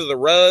that under the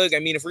rug? I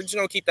mean, if we're just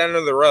going to keep that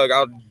under the rug,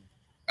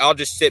 I'll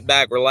just sit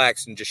back,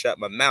 relax, and just shut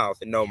my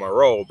mouth and know my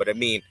role. But I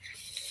mean,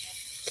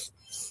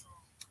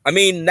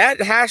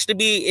 that has to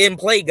be in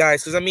play,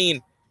 guys. Because I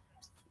mean,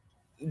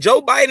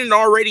 Joe Biden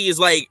already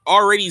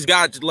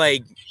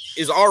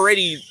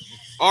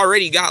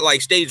got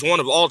like stage 1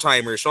 of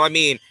Alzheimer's. So I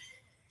mean,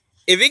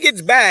 if it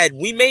gets bad,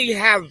 we may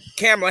have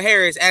Kamala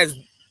Harris as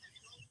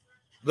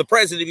the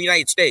president of the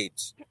United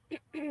States.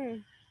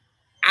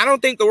 I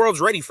don't think the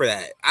world's ready for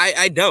that.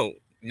 I don't.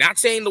 Not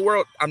saying the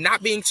world, I'm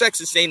not being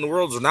sexist saying the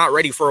world's not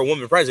ready for a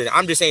woman president.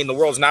 I'm just saying the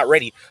world's not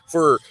ready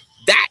for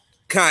that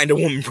kind of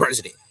woman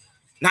president.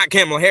 Not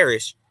Kamala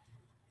Harris.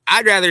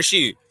 I'd rather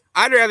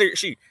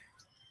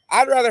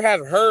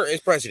have her as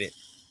president.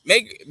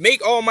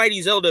 Make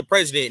Almighty Zelda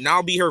president and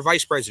I'll be her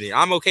vice president.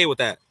 I'm okay with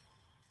that.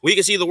 We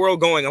can see the world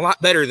going a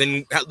lot better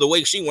than the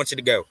way she wants it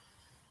to go.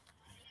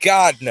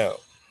 God, no.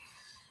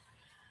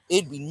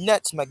 It'd be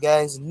nuts, my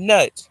guys.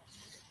 Nuts.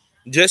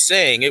 Just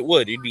saying, it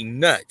would. It'd be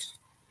nuts.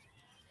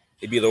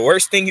 It'd be the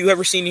worst thing you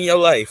ever seen in your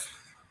life.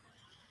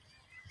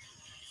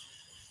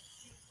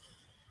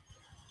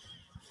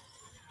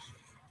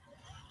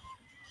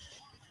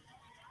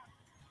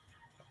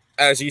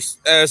 As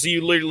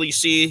you literally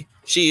see,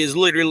 she is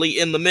literally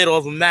in the middle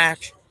of a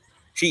match.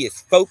 She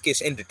is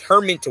focused and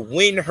determined to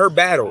win her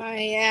battle. I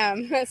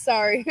am.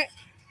 Sorry.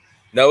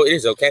 No, it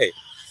is okay.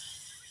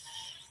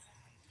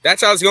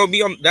 That's how it's gonna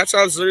be. That's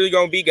how it's literally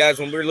gonna be, guys.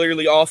 When we're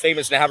literally all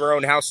famous and have our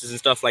own houses and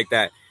stuff like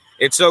that,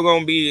 it's still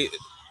gonna be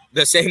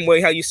the same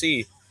way how you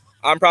see.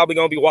 I'm probably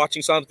gonna be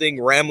watching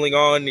something, rambling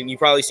on, and you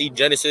probably see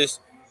Genesis,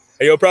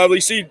 and you'll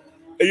probably see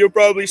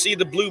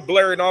the blue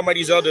blur and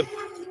Almighty Zelda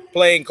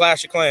playing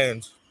Clash of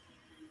Clans.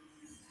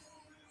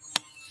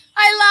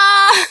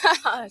 I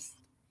lost.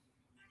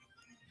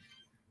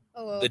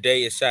 Oh, well. The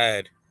day is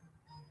sad.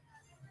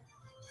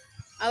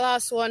 I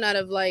lost 1 out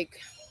of like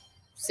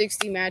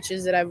 60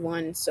 matches that I've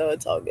won, so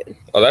it's all good.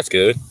 Oh, that's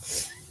good.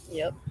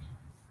 Yep.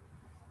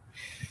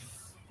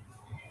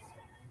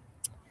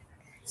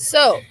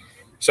 So,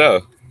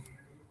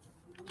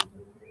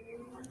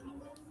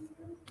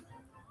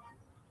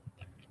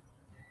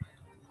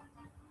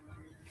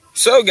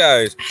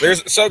 guys,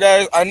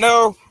 I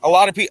know a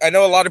lot of people,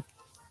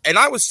 and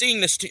I was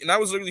seeing this too, and I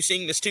was literally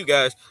seeing this too,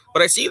 guys,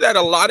 but I see that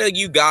a lot of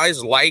you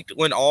guys liked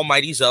when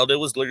Almighty Zelda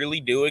was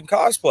literally doing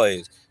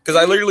cosplays. Because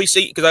I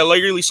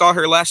literally saw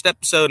her last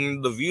episode,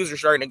 and the views are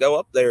starting to go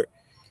up there.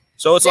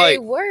 So it's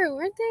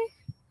weren't they?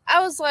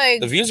 I was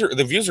like, the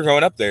views are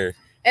going up there.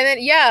 And then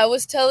I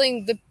was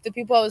telling the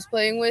people I was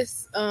playing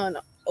with on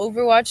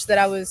Overwatch that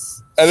I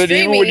was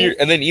streaming.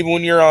 Even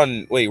when you're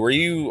on, wait, were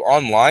you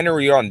online or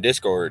were you on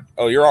Discord?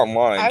 Oh, you're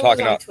online. I was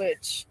on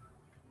Twitch.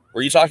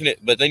 Were you talking to?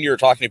 But then you were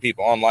talking to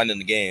people online in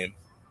the game.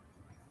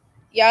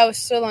 Yeah, I was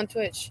still on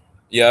Twitch.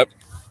 Yep.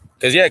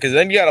 Because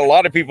then you got a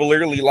lot of people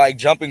literally like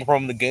jumping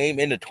from the game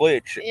into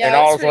Twitch. Yeah, and it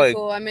was I was pretty like,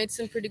 cool. I made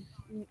some pretty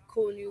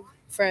cool new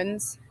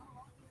friends.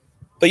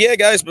 But yeah,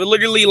 guys, but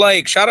literally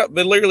shout out in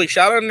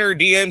their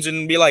DMs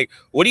and be like,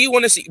 what do you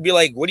want to see? Be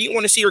like, what do you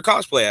want to see her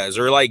cosplay as?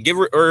 Or like give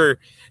her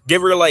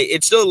like,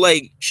 it's still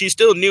like she's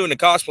still new into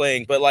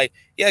cosplaying, but like,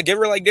 yeah, give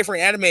her like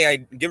different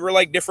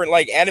different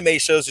like anime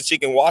shows that she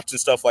can watch and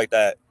stuff like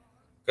that.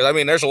 Because I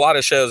mean, there's a lot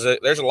of shows,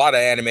 there's a lot of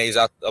animes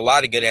out, a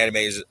lot of good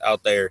animes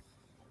out there.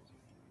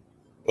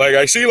 Like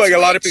I see like a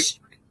lot of people.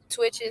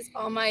 Twitch is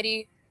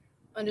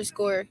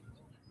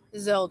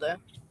almighty_Zelda.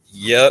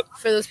 Yep.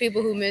 For those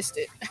people who missed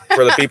it.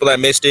 For the people that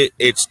missed it,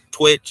 it's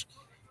Twitch.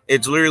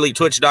 It's literally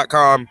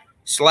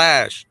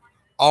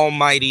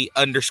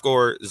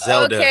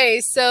twitch.com/almighty_Zelda.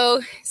 Okay, so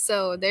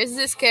there's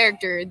this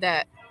character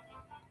that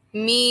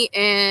me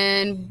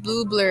and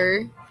Blue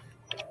Blur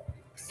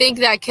think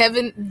that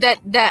that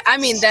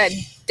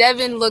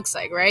Devin looks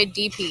like, right?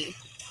 DP.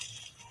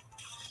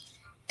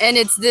 And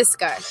it's this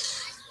guy.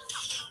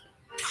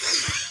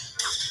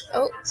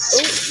 Oh.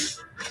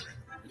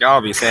 Y'all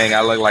be saying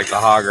I look like the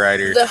Hog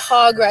Rider. The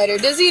Hog Rider.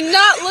 Does he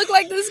not look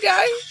like this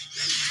guy?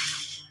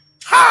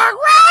 Hog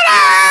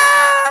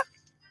Rider!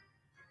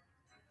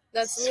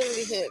 That's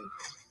literally him.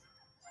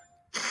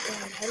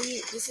 God,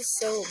 this is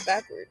so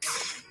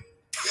backwards.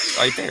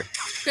 Right there.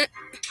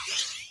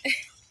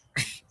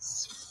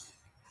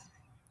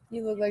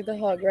 You look like the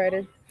Hog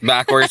Rider.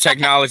 Backwards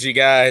technology,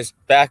 guys.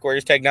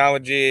 Backwards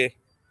technology.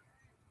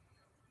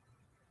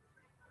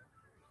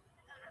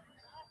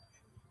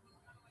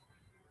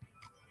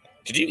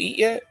 Did you eat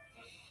yet?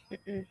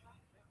 Mm-mm.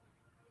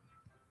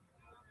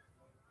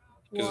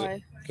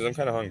 Why? Because I'm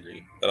kind of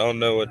hungry. I don't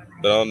know what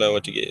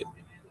to get.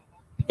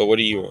 But what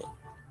do you want?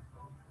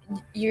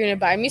 You're gonna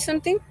buy me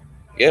something?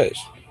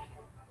 Yes.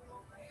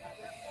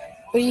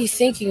 What are you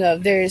thinking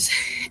of? There's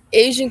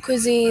Asian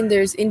cuisine,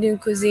 there's Indian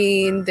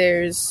cuisine,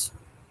 there's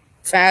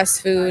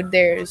fast food,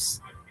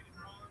 there's...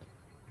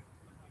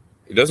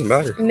 It doesn't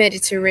matter.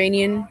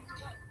 Mediterranean.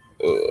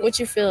 What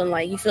you feeling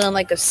like? You feeling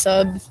like a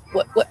sub?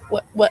 What?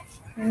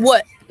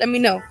 Let me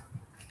know.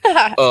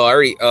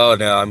 Oh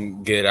no,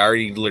 I'm good. I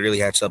already literally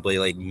had Subway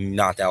like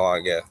not that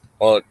long ago.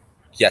 Well,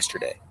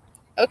 yesterday.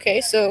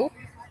 Okay, so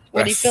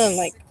what are you feeling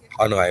like?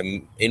 I don't know.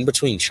 I'm in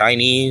between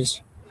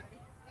Chinese.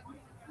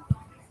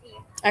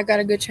 I got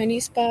a good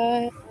Chinese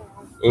spot.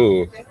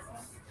 Ooh.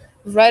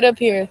 Right up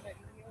here.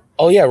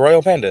 Oh yeah,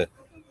 Royal Panda.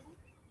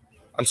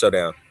 I'm so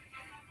down.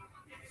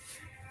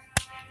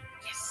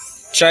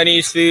 Yes.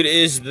 Chinese food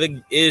is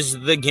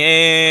the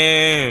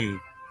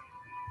game.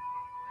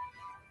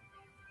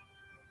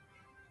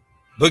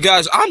 But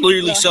guys, I'm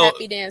literally so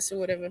happy dance or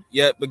whatever.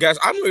 Yeah, but guys,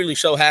 I'm literally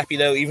so happy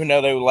though. Even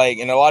though they were like,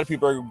 and a lot of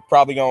people are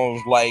probably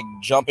gonna like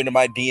jump into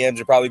my DMs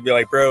and probably be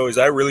like, "Bro, is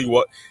that really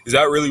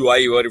why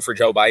you voted for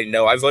Joe Biden?"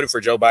 No, I voted for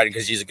Joe Biden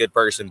because he's a good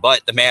person.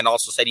 But the man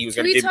also said he was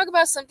going to. Can we talk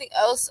about something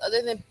else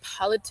other than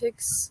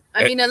politics?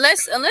 I mean,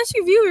 unless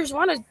your viewers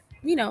want to,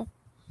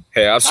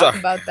 Hey, I'm talk sorry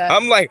about that.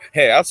 I'm like,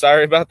 hey, I'm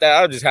sorry about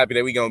that. I'm just happy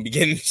that we gonna be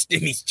getting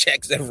these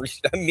checks every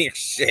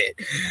shit.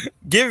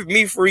 Give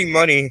me free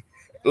money.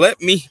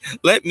 Let me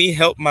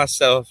help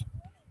myself.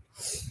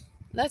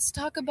 Let's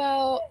talk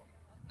about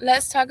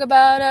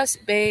us,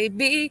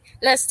 baby.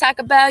 Let's talk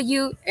about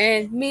you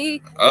and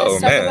me. Let's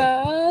talk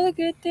about all the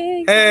good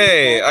things.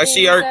 Hey, I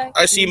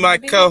see my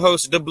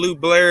co-host, the Blue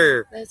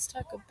Blur. Let's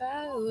talk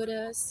about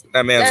us.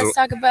 Let's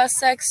talk about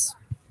sex.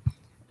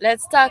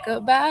 Let's talk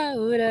about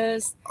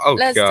us. Oh,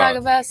 Let's God. talk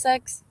about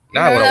sex.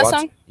 Now I want to watch.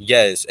 Song?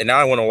 Yes, and now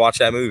I want to watch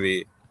that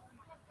movie.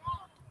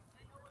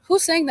 Who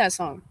sang that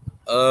song?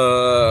 Do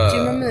you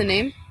remember the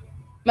name?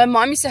 My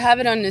mom used to have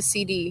it on the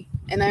CD,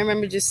 and I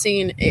remember just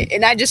singing it.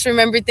 And I just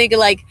remember thinking,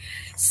 like,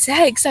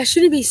 sex. I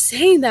shouldn't be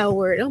saying that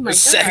word. Oh my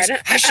sex.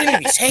 God! I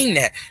shouldn't be saying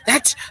that.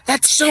 That's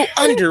so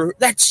under.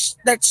 That's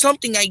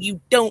something that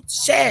you don't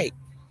say.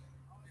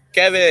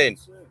 Kevin,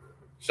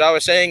 so I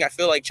was saying I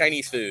feel like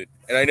Chinese food,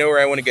 and I know where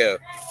I want to go.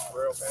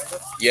 Royal Panda?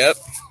 Yep.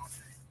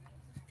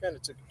 Kind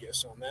of took a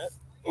guess on that.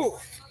 Ooh.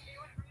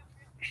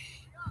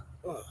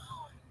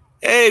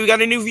 Hey, we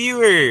got a new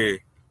viewer.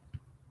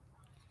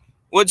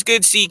 What's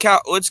good, Sea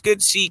Cow?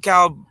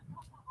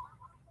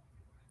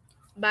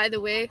 By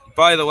the way,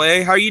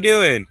 how you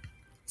doing?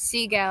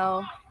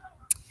 Seagal.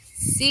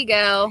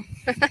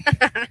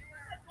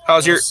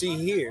 How's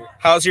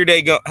your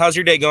day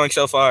going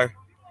so far?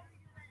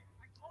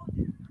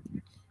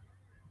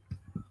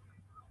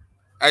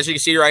 As you can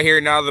see right here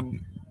now,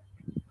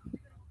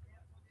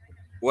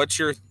 what's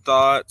your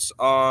thoughts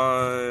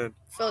on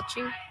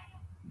Felching?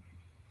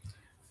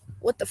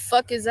 What the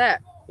fuck is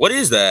that? What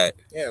is that?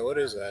 Yeah, what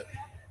is that?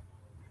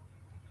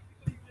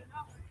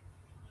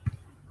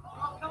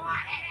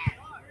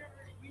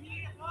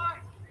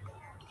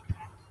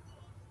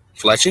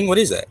 Fletching? What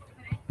is that?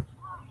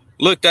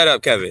 Look that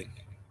up, Kevin.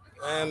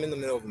 I'm in the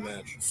middle of a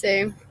match.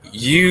 Same.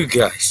 You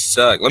guys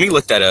suck. Let me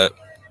look that up.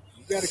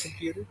 You got a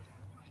computer?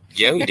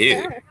 Yeah, we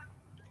do.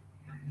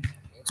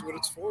 That's what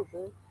it's for,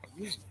 bro.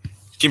 Use it.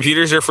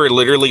 Computers are for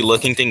literally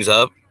looking things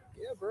up.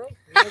 Yeah, bro. You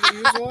never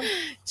use one?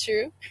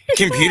 True.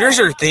 Computers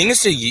are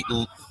things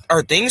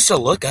to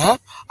look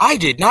up. I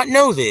did not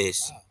know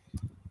this.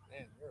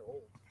 Man, you're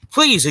old.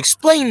 Please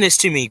explain this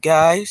to me,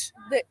 guys.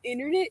 The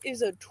internet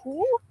is a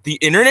tool? The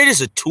internet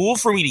is a tool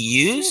for me to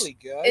use? Silly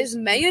guys. Is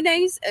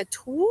mayonnaise a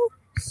tool?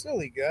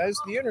 Silly guys.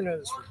 The internet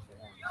is for fun.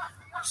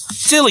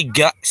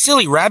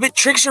 Silly rabbit,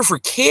 tricks are for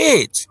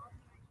kids.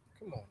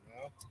 Come on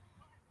now.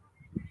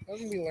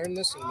 Haven't we learned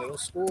this in middle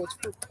school? It's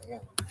for fun.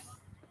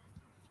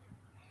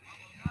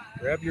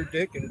 Grab your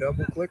dick and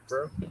double click,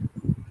 bro.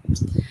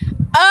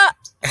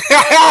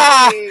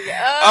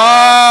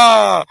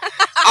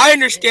 I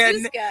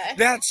understand.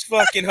 That's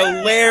fucking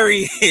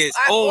hilarious.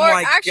 Oh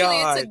my actually,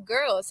 god. It's a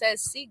girl. It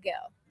says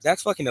seagull.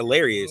 That's fucking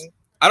hilarious.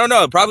 I don't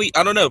know. Probably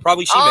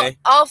she may.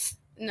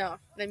 No,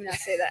 let me not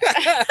say that.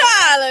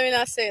 Let me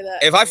not say that.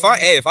 If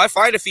I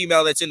find a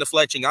female that's into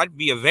fletching, I'd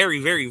be a very,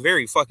 very,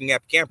 very fucking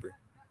happy camper.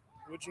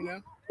 Would you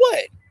know?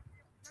 What?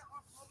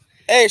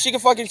 Hey, she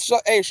can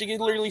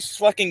literally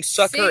fucking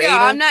suck her anal.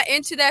 I'm not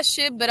into that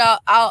shit, but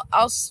I'll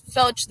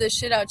felch the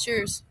shit out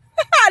yours.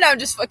 No, I'm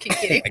just fucking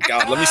kidding. Oh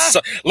my god,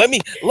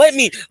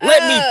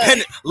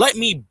 let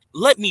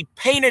me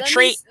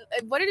penetrate.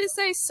 What did it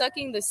say?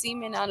 Sucking the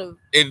semen out of.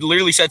 It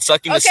literally said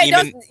sucking the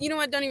semen. You know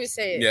what? Don't even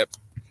say it. Yep.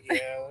 Yeah.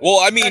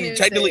 Well, I mean,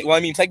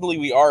 technically,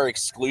 we are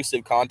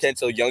exclusive content,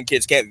 so young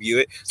kids can't view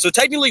it. So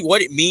technically,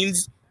 what it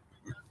means,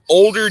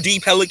 older D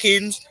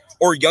Pelicans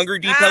or younger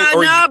D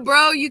Pelicans. No,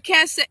 bro, you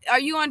can't say. Are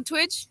you on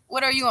Twitch?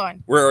 What are you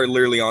on? We're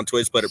literally on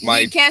Twitch, but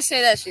you can't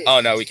say that shit.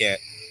 Oh no, we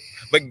can't.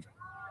 But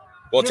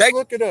just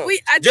look it up.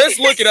 Just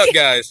look it up,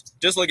 guys.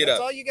 Just look it up. That's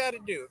all you got to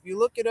do. If you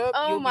look it up.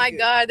 Oh my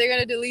god, they're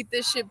gonna delete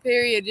this shit.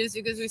 Period. Just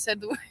because we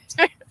said the word.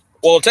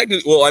 Well,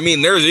 technically, I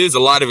mean, there is a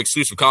lot of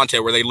exclusive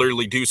content where they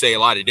literally do say a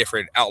lot of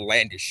different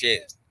outlandish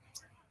shit.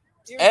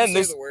 And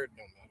this,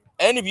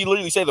 and if you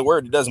literally say the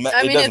word, it doesn't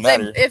matter. It doesn't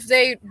matter. If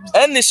they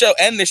and this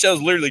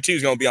show's literally too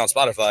is going to be on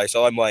Spotify.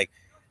 So I'm like,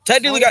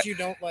 technically,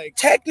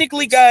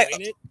 guys,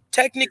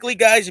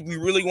 if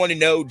you really want to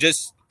know,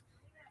 just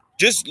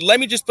let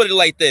me just put it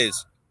like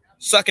this: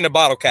 sucking a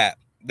bottle cap.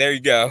 There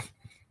you go.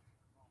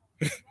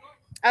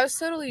 I was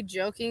totally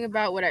joking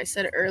about what I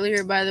said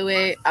earlier, by the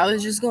way. I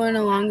was just going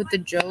along with the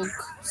joke.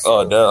 So.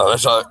 Oh, no.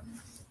 That's not...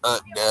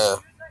 no.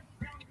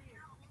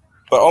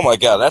 But, oh, my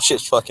God. That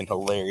shit's fucking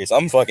hilarious.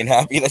 I'm fucking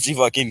happy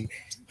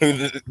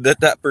that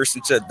that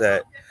person said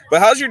that.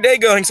 But how's your day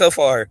going so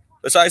far?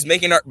 Besides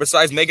making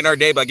our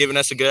day by giving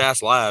us a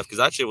good-ass laugh. Because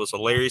that shit was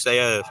hilarious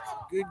AF.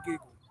 Good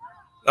giggle.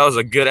 That was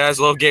a good-ass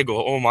little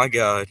giggle. Oh, my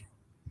God.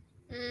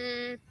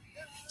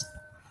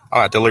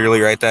 I'll have to literally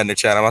write that in the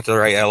chat. I'm about to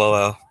write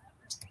LOL.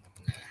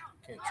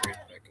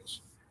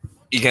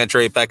 You can't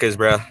trade Pekkas,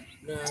 bro.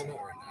 No, not right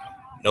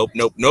now.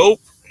 Nope.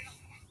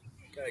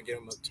 Gotta get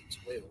him up to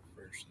 12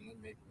 first, and then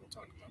maybe we'll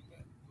talk about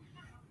that.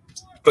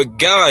 But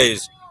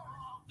guys,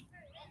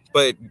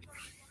 but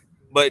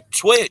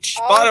Twitch,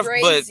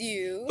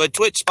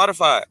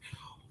 Spotify.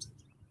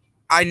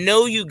 I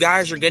know you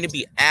guys are gonna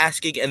be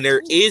asking, and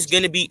there is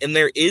gonna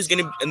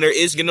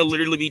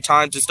literally be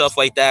times and stuff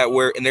like that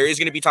where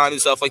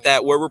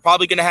we're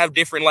probably gonna have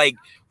different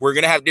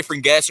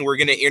guests and we're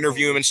gonna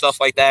interview them and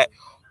stuff like that.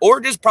 Or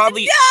just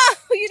probably no,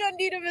 you don't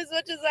need them as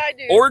much as I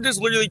do. Or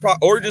just literally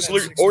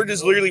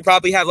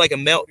probably have like a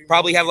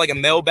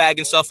mailbag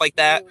and stuff like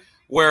that,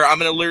 where I'm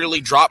gonna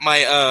literally drop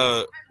my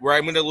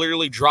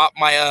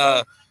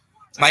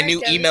my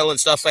new email and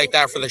stuff like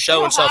that for the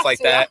show and stuff like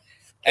that.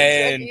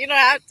 And you don't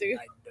have to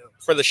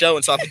for the show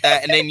and stuff like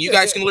that. And then you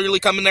guys can literally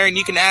come in there and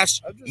you can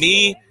ask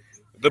me,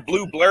 the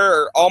Blue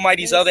Blur, or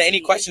Almighty's other any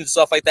questions and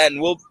stuff like that,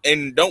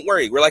 and don't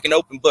worry, we're like an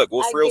open book.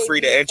 We'll feel free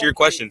to answer your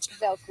questions.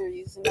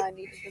 Valkyries, and I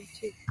needed them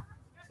too.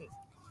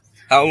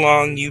 How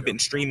long you been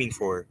streaming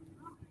for?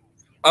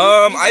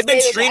 I've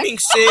been streaming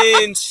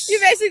since.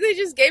 You basically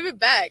just gave it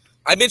back.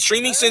 I've been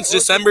streaming since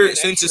December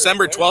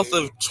 12th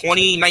of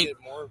 2019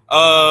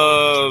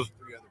 of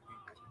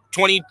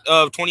 20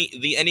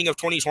 the ending of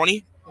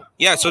 2020.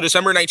 Yeah, so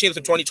December 19th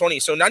of 2020.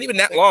 So not even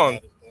that long,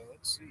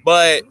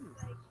 but.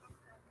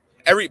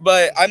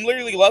 But I'm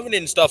literally loving it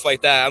and stuff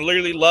like that. I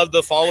literally love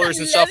the followers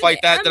and stuff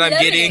like that I'm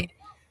getting.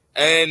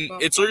 And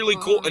it's literally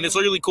cool. And it's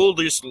really cool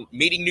just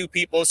meeting new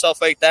people and stuff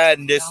like that.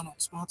 And just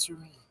wow.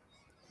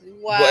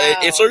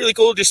 But it's really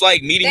cool just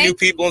like meeting new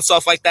people and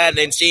stuff like that and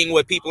then seeing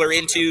what people are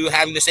into,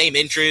 having the same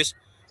interests.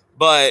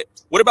 But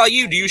what about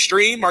you? Do you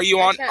stream? Are you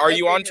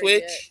on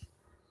Twitch?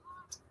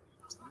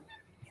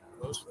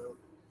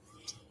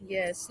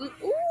 Yes.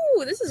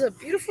 Ooh, this is a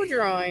beautiful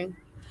drawing.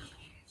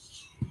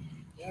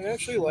 I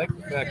actually like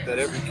the fact that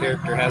every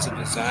character has a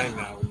design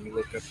now when you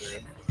look up their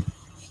info.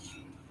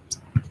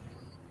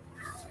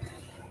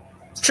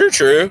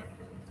 True.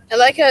 I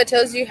like how it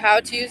tells you how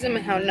to use them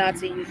and how not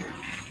to use them.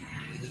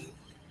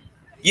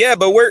 Yeah,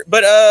 but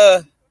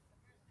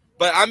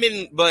But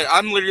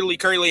I'm literally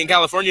currently in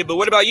California. But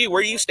what about you?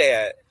 Where do you stay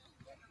at?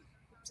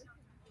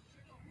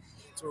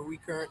 That's where we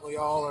currently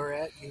all are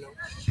at, you know.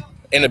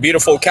 In the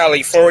beautiful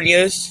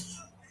Californias.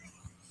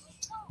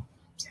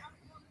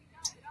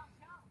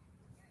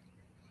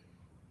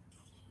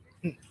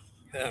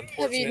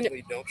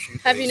 Unfortunately, don't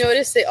shoot. Have you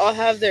noticed they all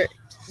have their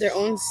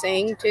own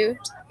saying too?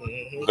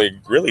 Mm-hmm. They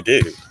really do.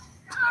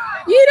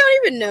 You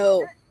don't even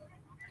know.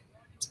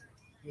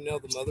 You know,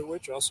 the Mother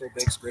Witch also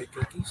bakes great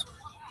cookies.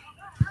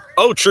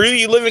 Oh, true.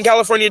 You live in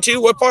California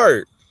too? What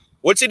part?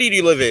 What city do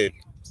you live in?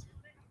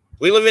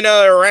 We live in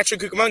Rancho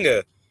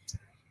Cucamonga.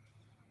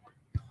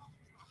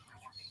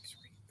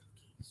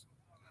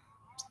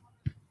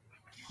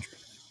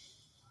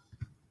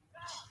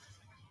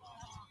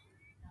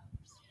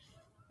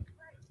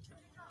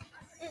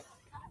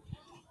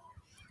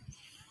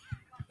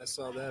 I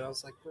saw that. I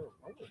was like, bro,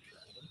 I want to try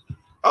them.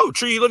 Oh,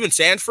 true. You live in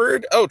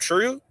Sanford? Oh,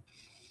 true.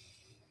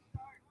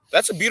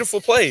 That's a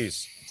beautiful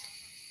place.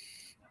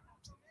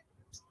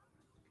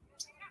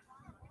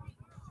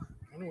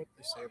 I wonder what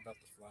they say about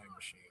the flying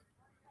machine.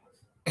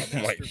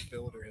 The master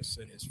builder has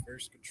sent his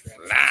first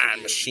contraption.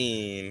 Flying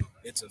machine.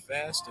 It's a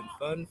fast and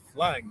fun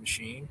flying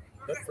machine,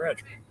 but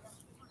fragile.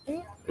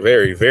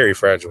 Very, very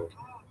fragile.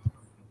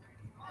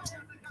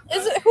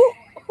 Is it who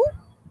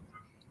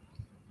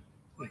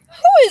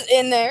is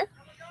in there?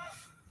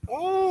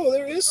 Oh,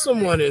 there is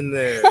someone in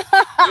there.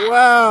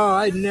 Wow,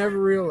 I never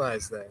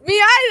realized that. Me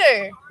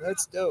either.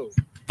 That's dope.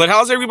 But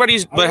how's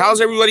everybody's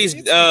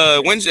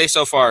Wednesday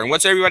so far? And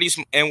what's everybody's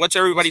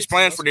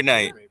plan for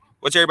tonight?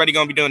 What's everybody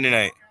gonna be doing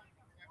tonight?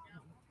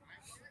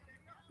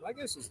 I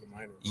guess it's the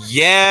minor.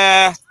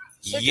 Yeah.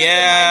 Look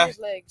Yeah. at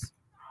the legs.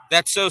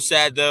 That's so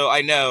sad though.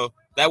 I know.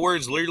 That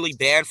word's literally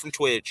banned from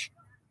Twitch.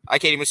 I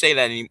can't even say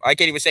that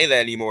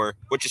anymore.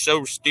 Which is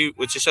so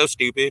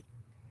stupid.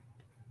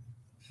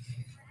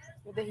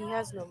 But he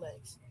has no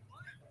legs.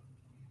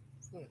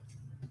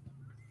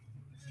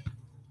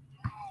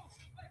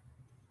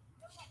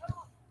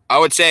 I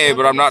would say it,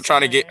 but I'm not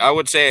trying to get. I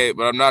would say it,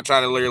 but I'm not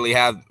trying to literally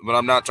have. But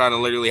I'm not trying to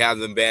literally have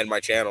them ban my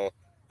channel.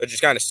 It's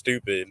just kind of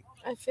stupid.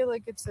 I feel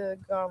like it's a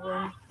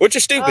goblin. Which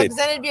is stupid.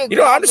 You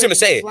know, I'm just gonna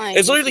say it.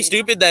 It's literally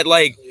stupid that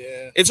like.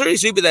 Yeah. It's literally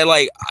stupid that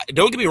like.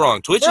 Don't get me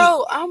wrong. Twitch.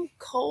 Bro, I'm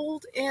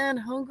cold and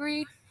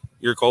hungry.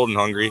 You're cold and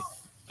hungry,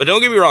 but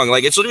don't get me wrong.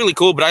 Like it's literally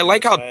cool. But I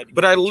like how.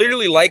 But I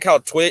literally like how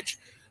Twitch.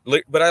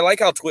 But I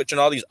like how Twitch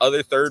and all these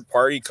other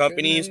third-party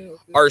companies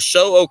are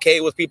so okay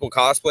with people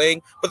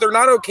cosplaying, but they're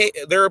not okay.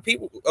 There are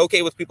people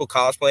okay with people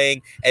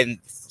cosplaying and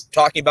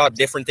talking about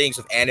different things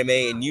with anime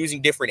and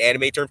using different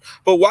anime terms.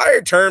 But why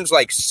are terms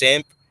like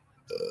simp,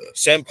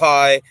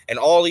 senpai, and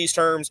all these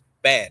terms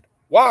banned?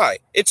 Why?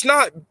 It's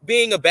not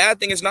being a bad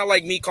thing. It's not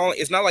like me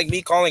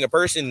calling a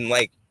person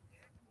like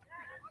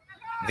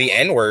the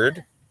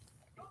N-word.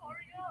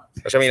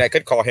 Which I mean, I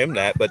could call him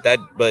that, but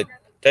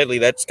technically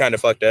that's kind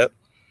of fucked up.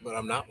 But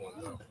I'm not one,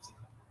 though.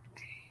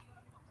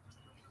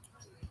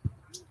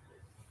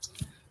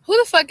 Who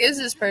the fuck is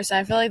this person?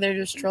 I feel like they're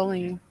just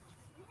trolling you.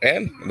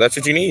 And that's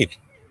what you need.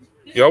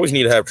 You always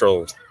need to have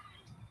trolls.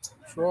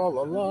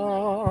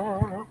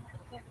 Tra-la-la.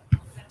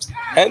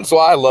 Hence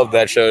why I love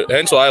that show.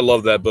 Hence why I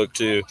love that book,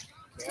 too.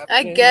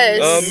 I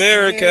guess.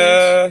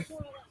 America.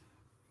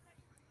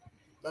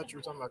 I thought you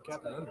were talking about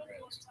Captain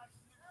Underpants.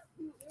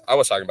 I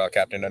was talking about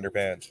Captain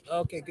Underpants.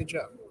 Okay, good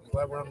job.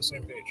 Glad we're on the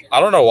same page.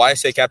 I don't know why I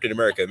say Captain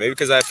America. Maybe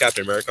because I have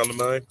Captain America on the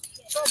mind.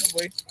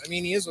 Probably. I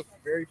mean, he is a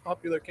very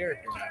popular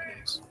character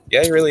nowadays.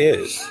 Yeah, he really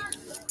is.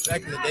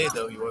 Back in the day,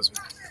 though, he wasn't.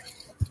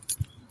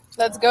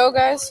 Let's go,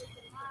 guys.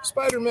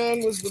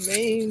 Spider-Man was the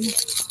main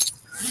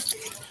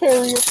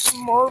Harriet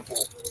from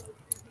Marvel.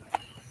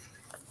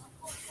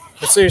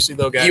 But seriously,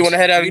 though, guys. You want to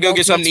head out and go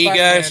get something to eat,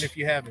 guys? If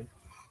you haven't.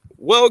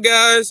 Well,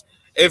 guys,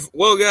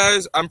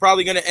 I'm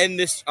probably gonna end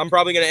this. I'm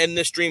probably gonna end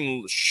this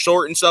stream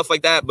short and stuff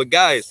like that. But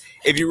guys,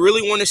 if you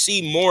really want to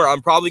see more,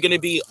 I'm probably gonna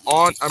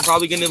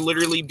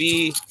literally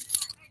be.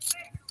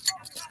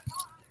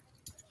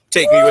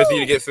 Take me with you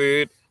to get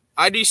food.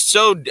 I'd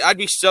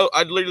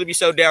literally be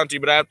so down to,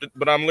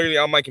 but I'm literally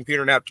on my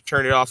computer and I have to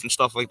turn it off and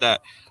stuff like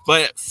that.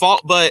 But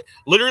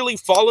literally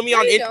follow me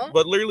on.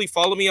 But literally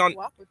follow me on.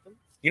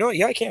 You know what?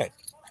 Yeah, I can.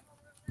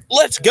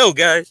 Let's go,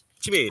 guys.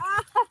 What you mean?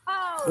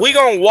 We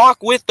gonna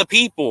walk with the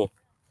people.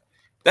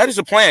 That is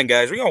the plan,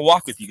 guys. We're gonna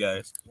walk with you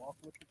guys.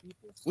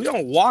 We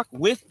gonna walk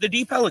with the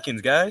D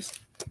Pelicans, guys.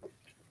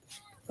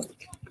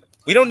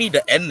 We don't need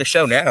to end the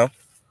show now.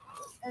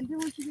 And do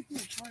what you get to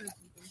the car or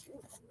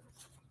something.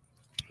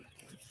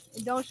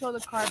 And don't show the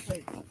car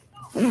plate.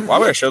 Why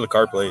would I show the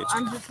car plates?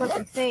 I'm just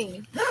fucking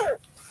saying.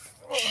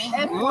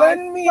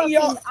 Lend me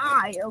your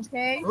eye,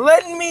 okay?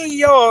 Lend me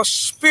your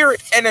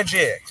spirit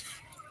energy.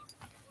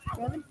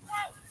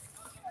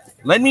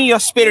 Lend me your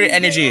spirit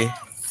energy.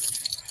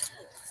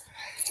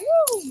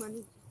 Woo,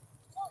 money.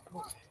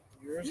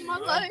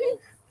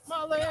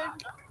 My leg.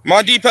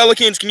 My D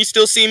Pelicans, can you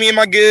still see me? Am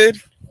I good?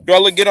 Do I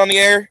look good on the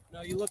air?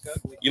 No, you look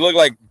ugly. You look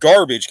like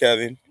garbage,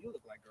 Kevin. You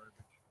look like garbage.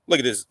 Look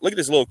at this. Look at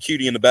this little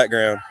cutie in the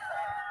background.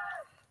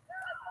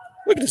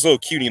 Look at this little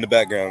cutie in the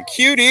background.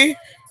 Cutie.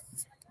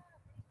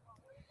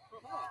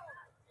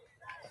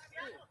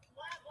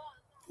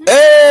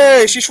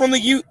 Hey, she's from the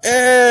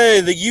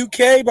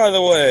UK, by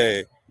the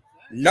way.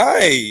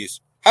 Nice.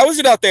 How is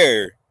it out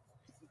there?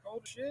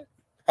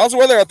 How's the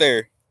weather out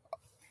there?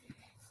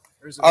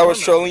 I was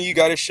trolling you.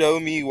 Got to show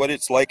me what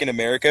it's like in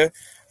America.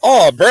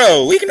 Oh,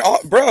 bro, we can,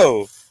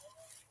 bro.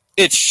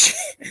 It's,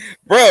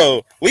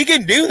 bro, we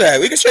can do that.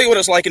 We can show you what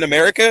it's like in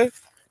America.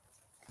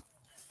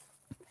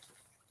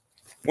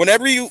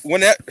 Whenever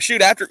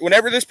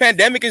this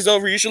pandemic is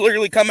over, you should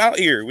literally come out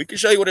here. We can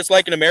show you what it's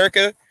like in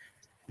America.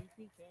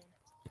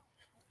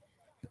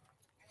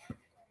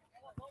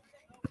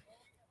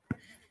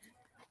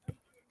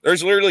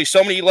 There's literally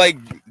so many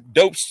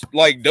dope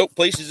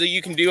places that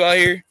you can do out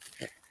here.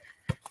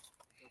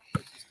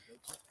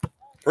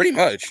 Pretty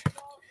much.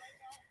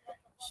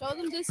 Show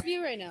them this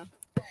view right now.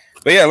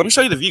 But yeah, let me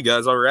show you the view,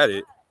 guys, while we're at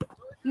it.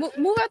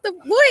 Move out the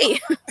way.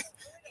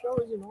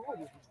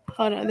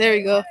 Hold on, there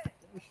we go.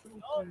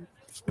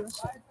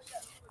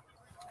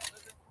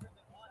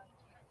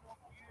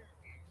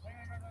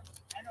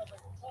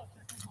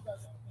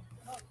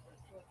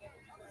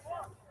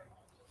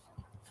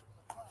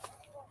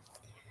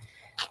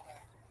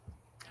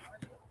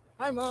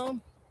 Hi,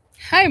 Mom.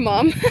 Hi,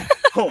 Mom.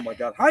 Oh my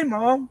God. Hi,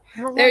 Mom.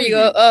 There you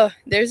go. Oh,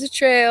 there's a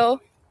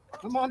trail.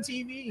 I'm on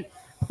TV.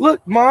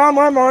 Look, Mom,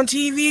 I'm on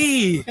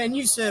TV. And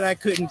you said I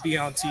couldn't be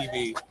on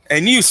TV.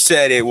 And you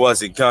said it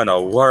wasn't gonna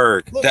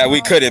work. Look, that Mom,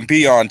 we couldn't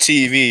be on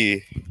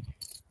TV.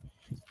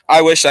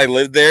 I wish I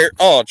lived there.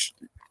 Oh,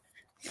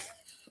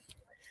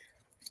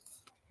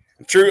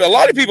 true. A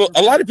lot of people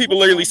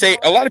literally say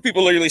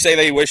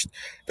they wish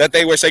they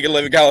could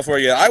live in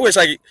California.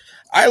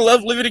 I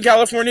love living in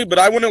California, but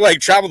I want to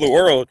travel the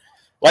world.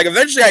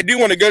 Eventually I do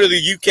want to go to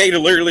the UK to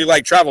literally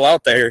travel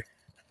out there.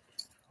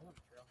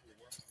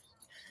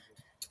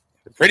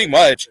 Pretty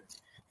much.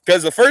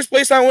 Because the first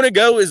place I want to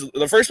go is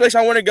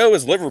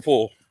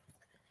Liverpool.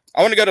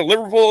 I want to go to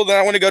Liverpool, then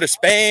I want to go to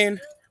Spain,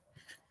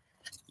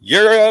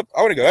 Europe.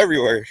 I want to go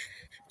everywhere.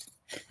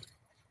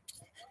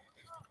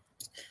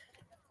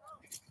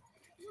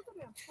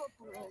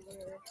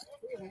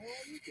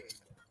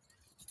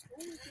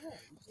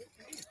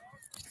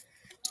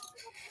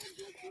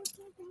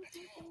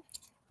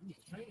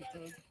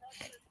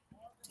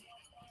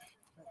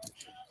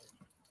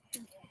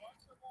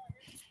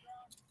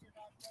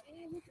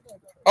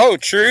 Oh,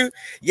 true.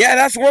 Yeah,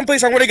 that's one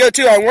place I want to go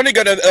to. I want to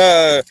go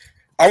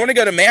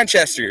to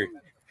Manchester.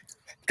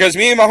 Because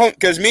me and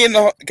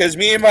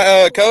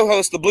my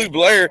co-host, the Blue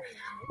Blair,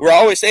 we're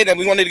always saying that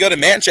we wanted to go to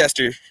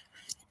Manchester.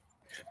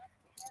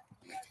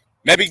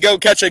 Maybe go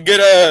catch a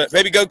good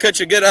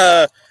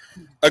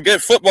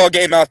football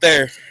game out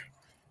there.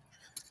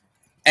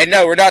 And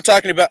no, we're not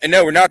talking about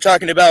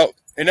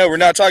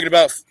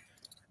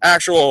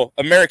actual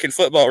American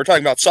football. We're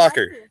talking about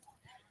soccer.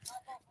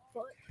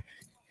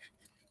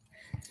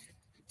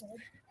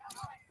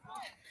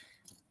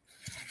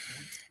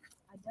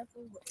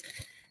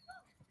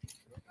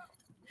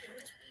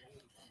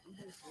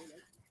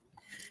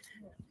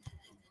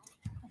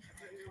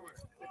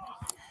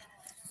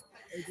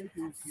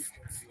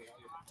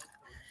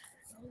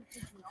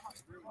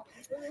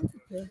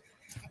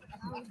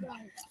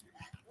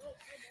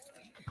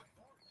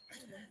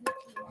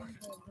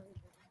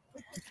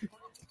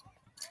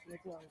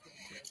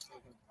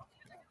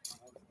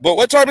 But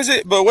what time is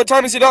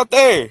it? Out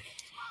there?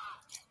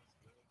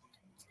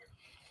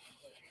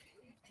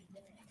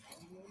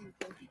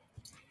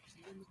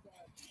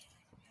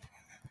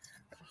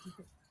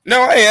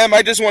 No, I am.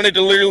 I just wanted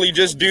to literally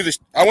just do this.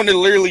 I wanted to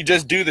literally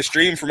just do the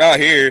stream from out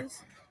here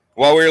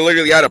while we were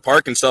literally at a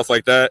park and stuff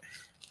like that.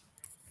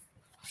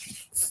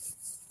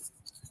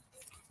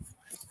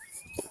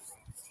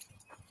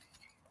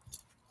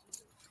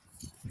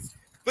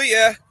 But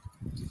yeah,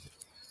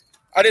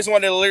 I just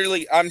wanted to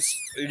literally,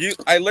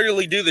 I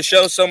literally do the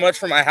show so much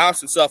from my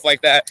house and stuff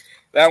like that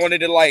I wanted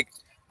to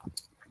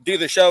do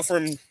the show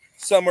from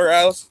somewhere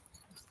else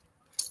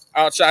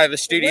outside of the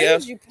studio. Where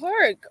did you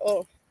park?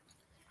 Oh,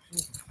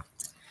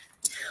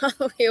 all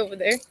the way over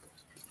there.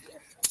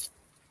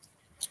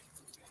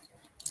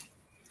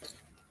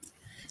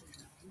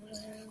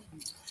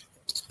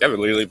 That would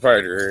literally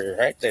park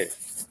right there.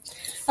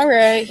 All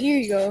right, here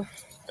you go.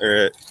 All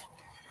right.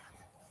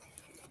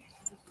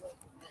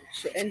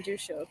 Should end your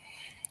show.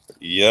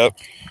 Yep.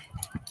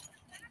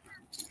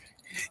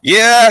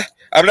 Yeah,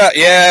 I'm not.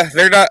 Yeah,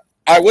 they're not.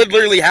 I would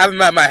literally have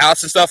them at my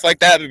house and stuff like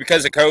that, but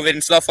because of COVID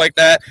and stuff like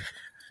that,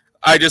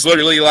 I just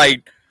literally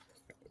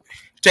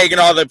taking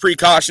all the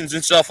precautions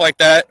and stuff like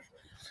that.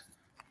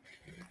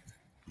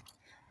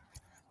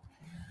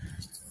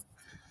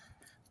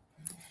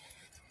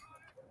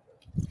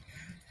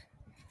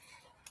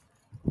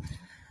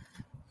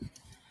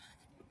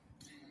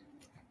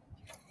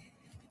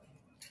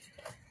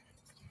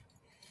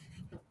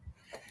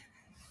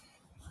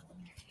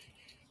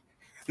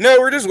 No,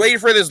 we're just waiting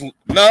for this.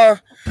 No,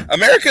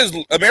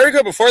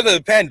 America before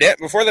the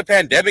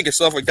pandemic and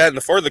stuff like that, and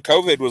before the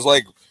COVID was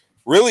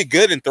really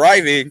good and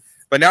thriving,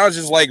 but now it's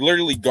just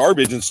literally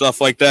garbage and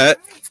stuff like that.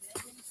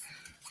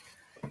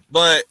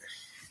 But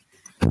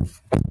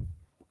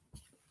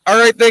All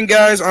right then,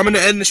 guys. I'm gonna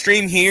end the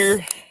stream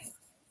here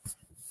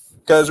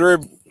because we're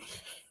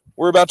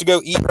about to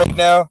go eat right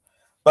now.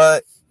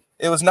 But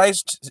it was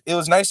nice. It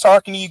was nice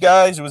talking to you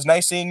guys. It was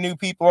nice seeing new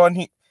people on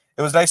here.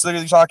 It was nice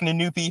literally talking to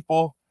new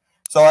people.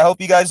 So I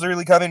hope you guys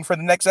literally come in for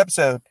the next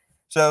episode.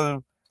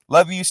 So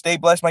love you. Stay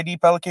blessed, my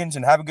deep pelicans,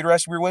 and have a good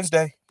rest of your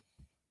Wednesday.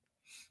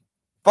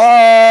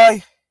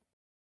 Bye.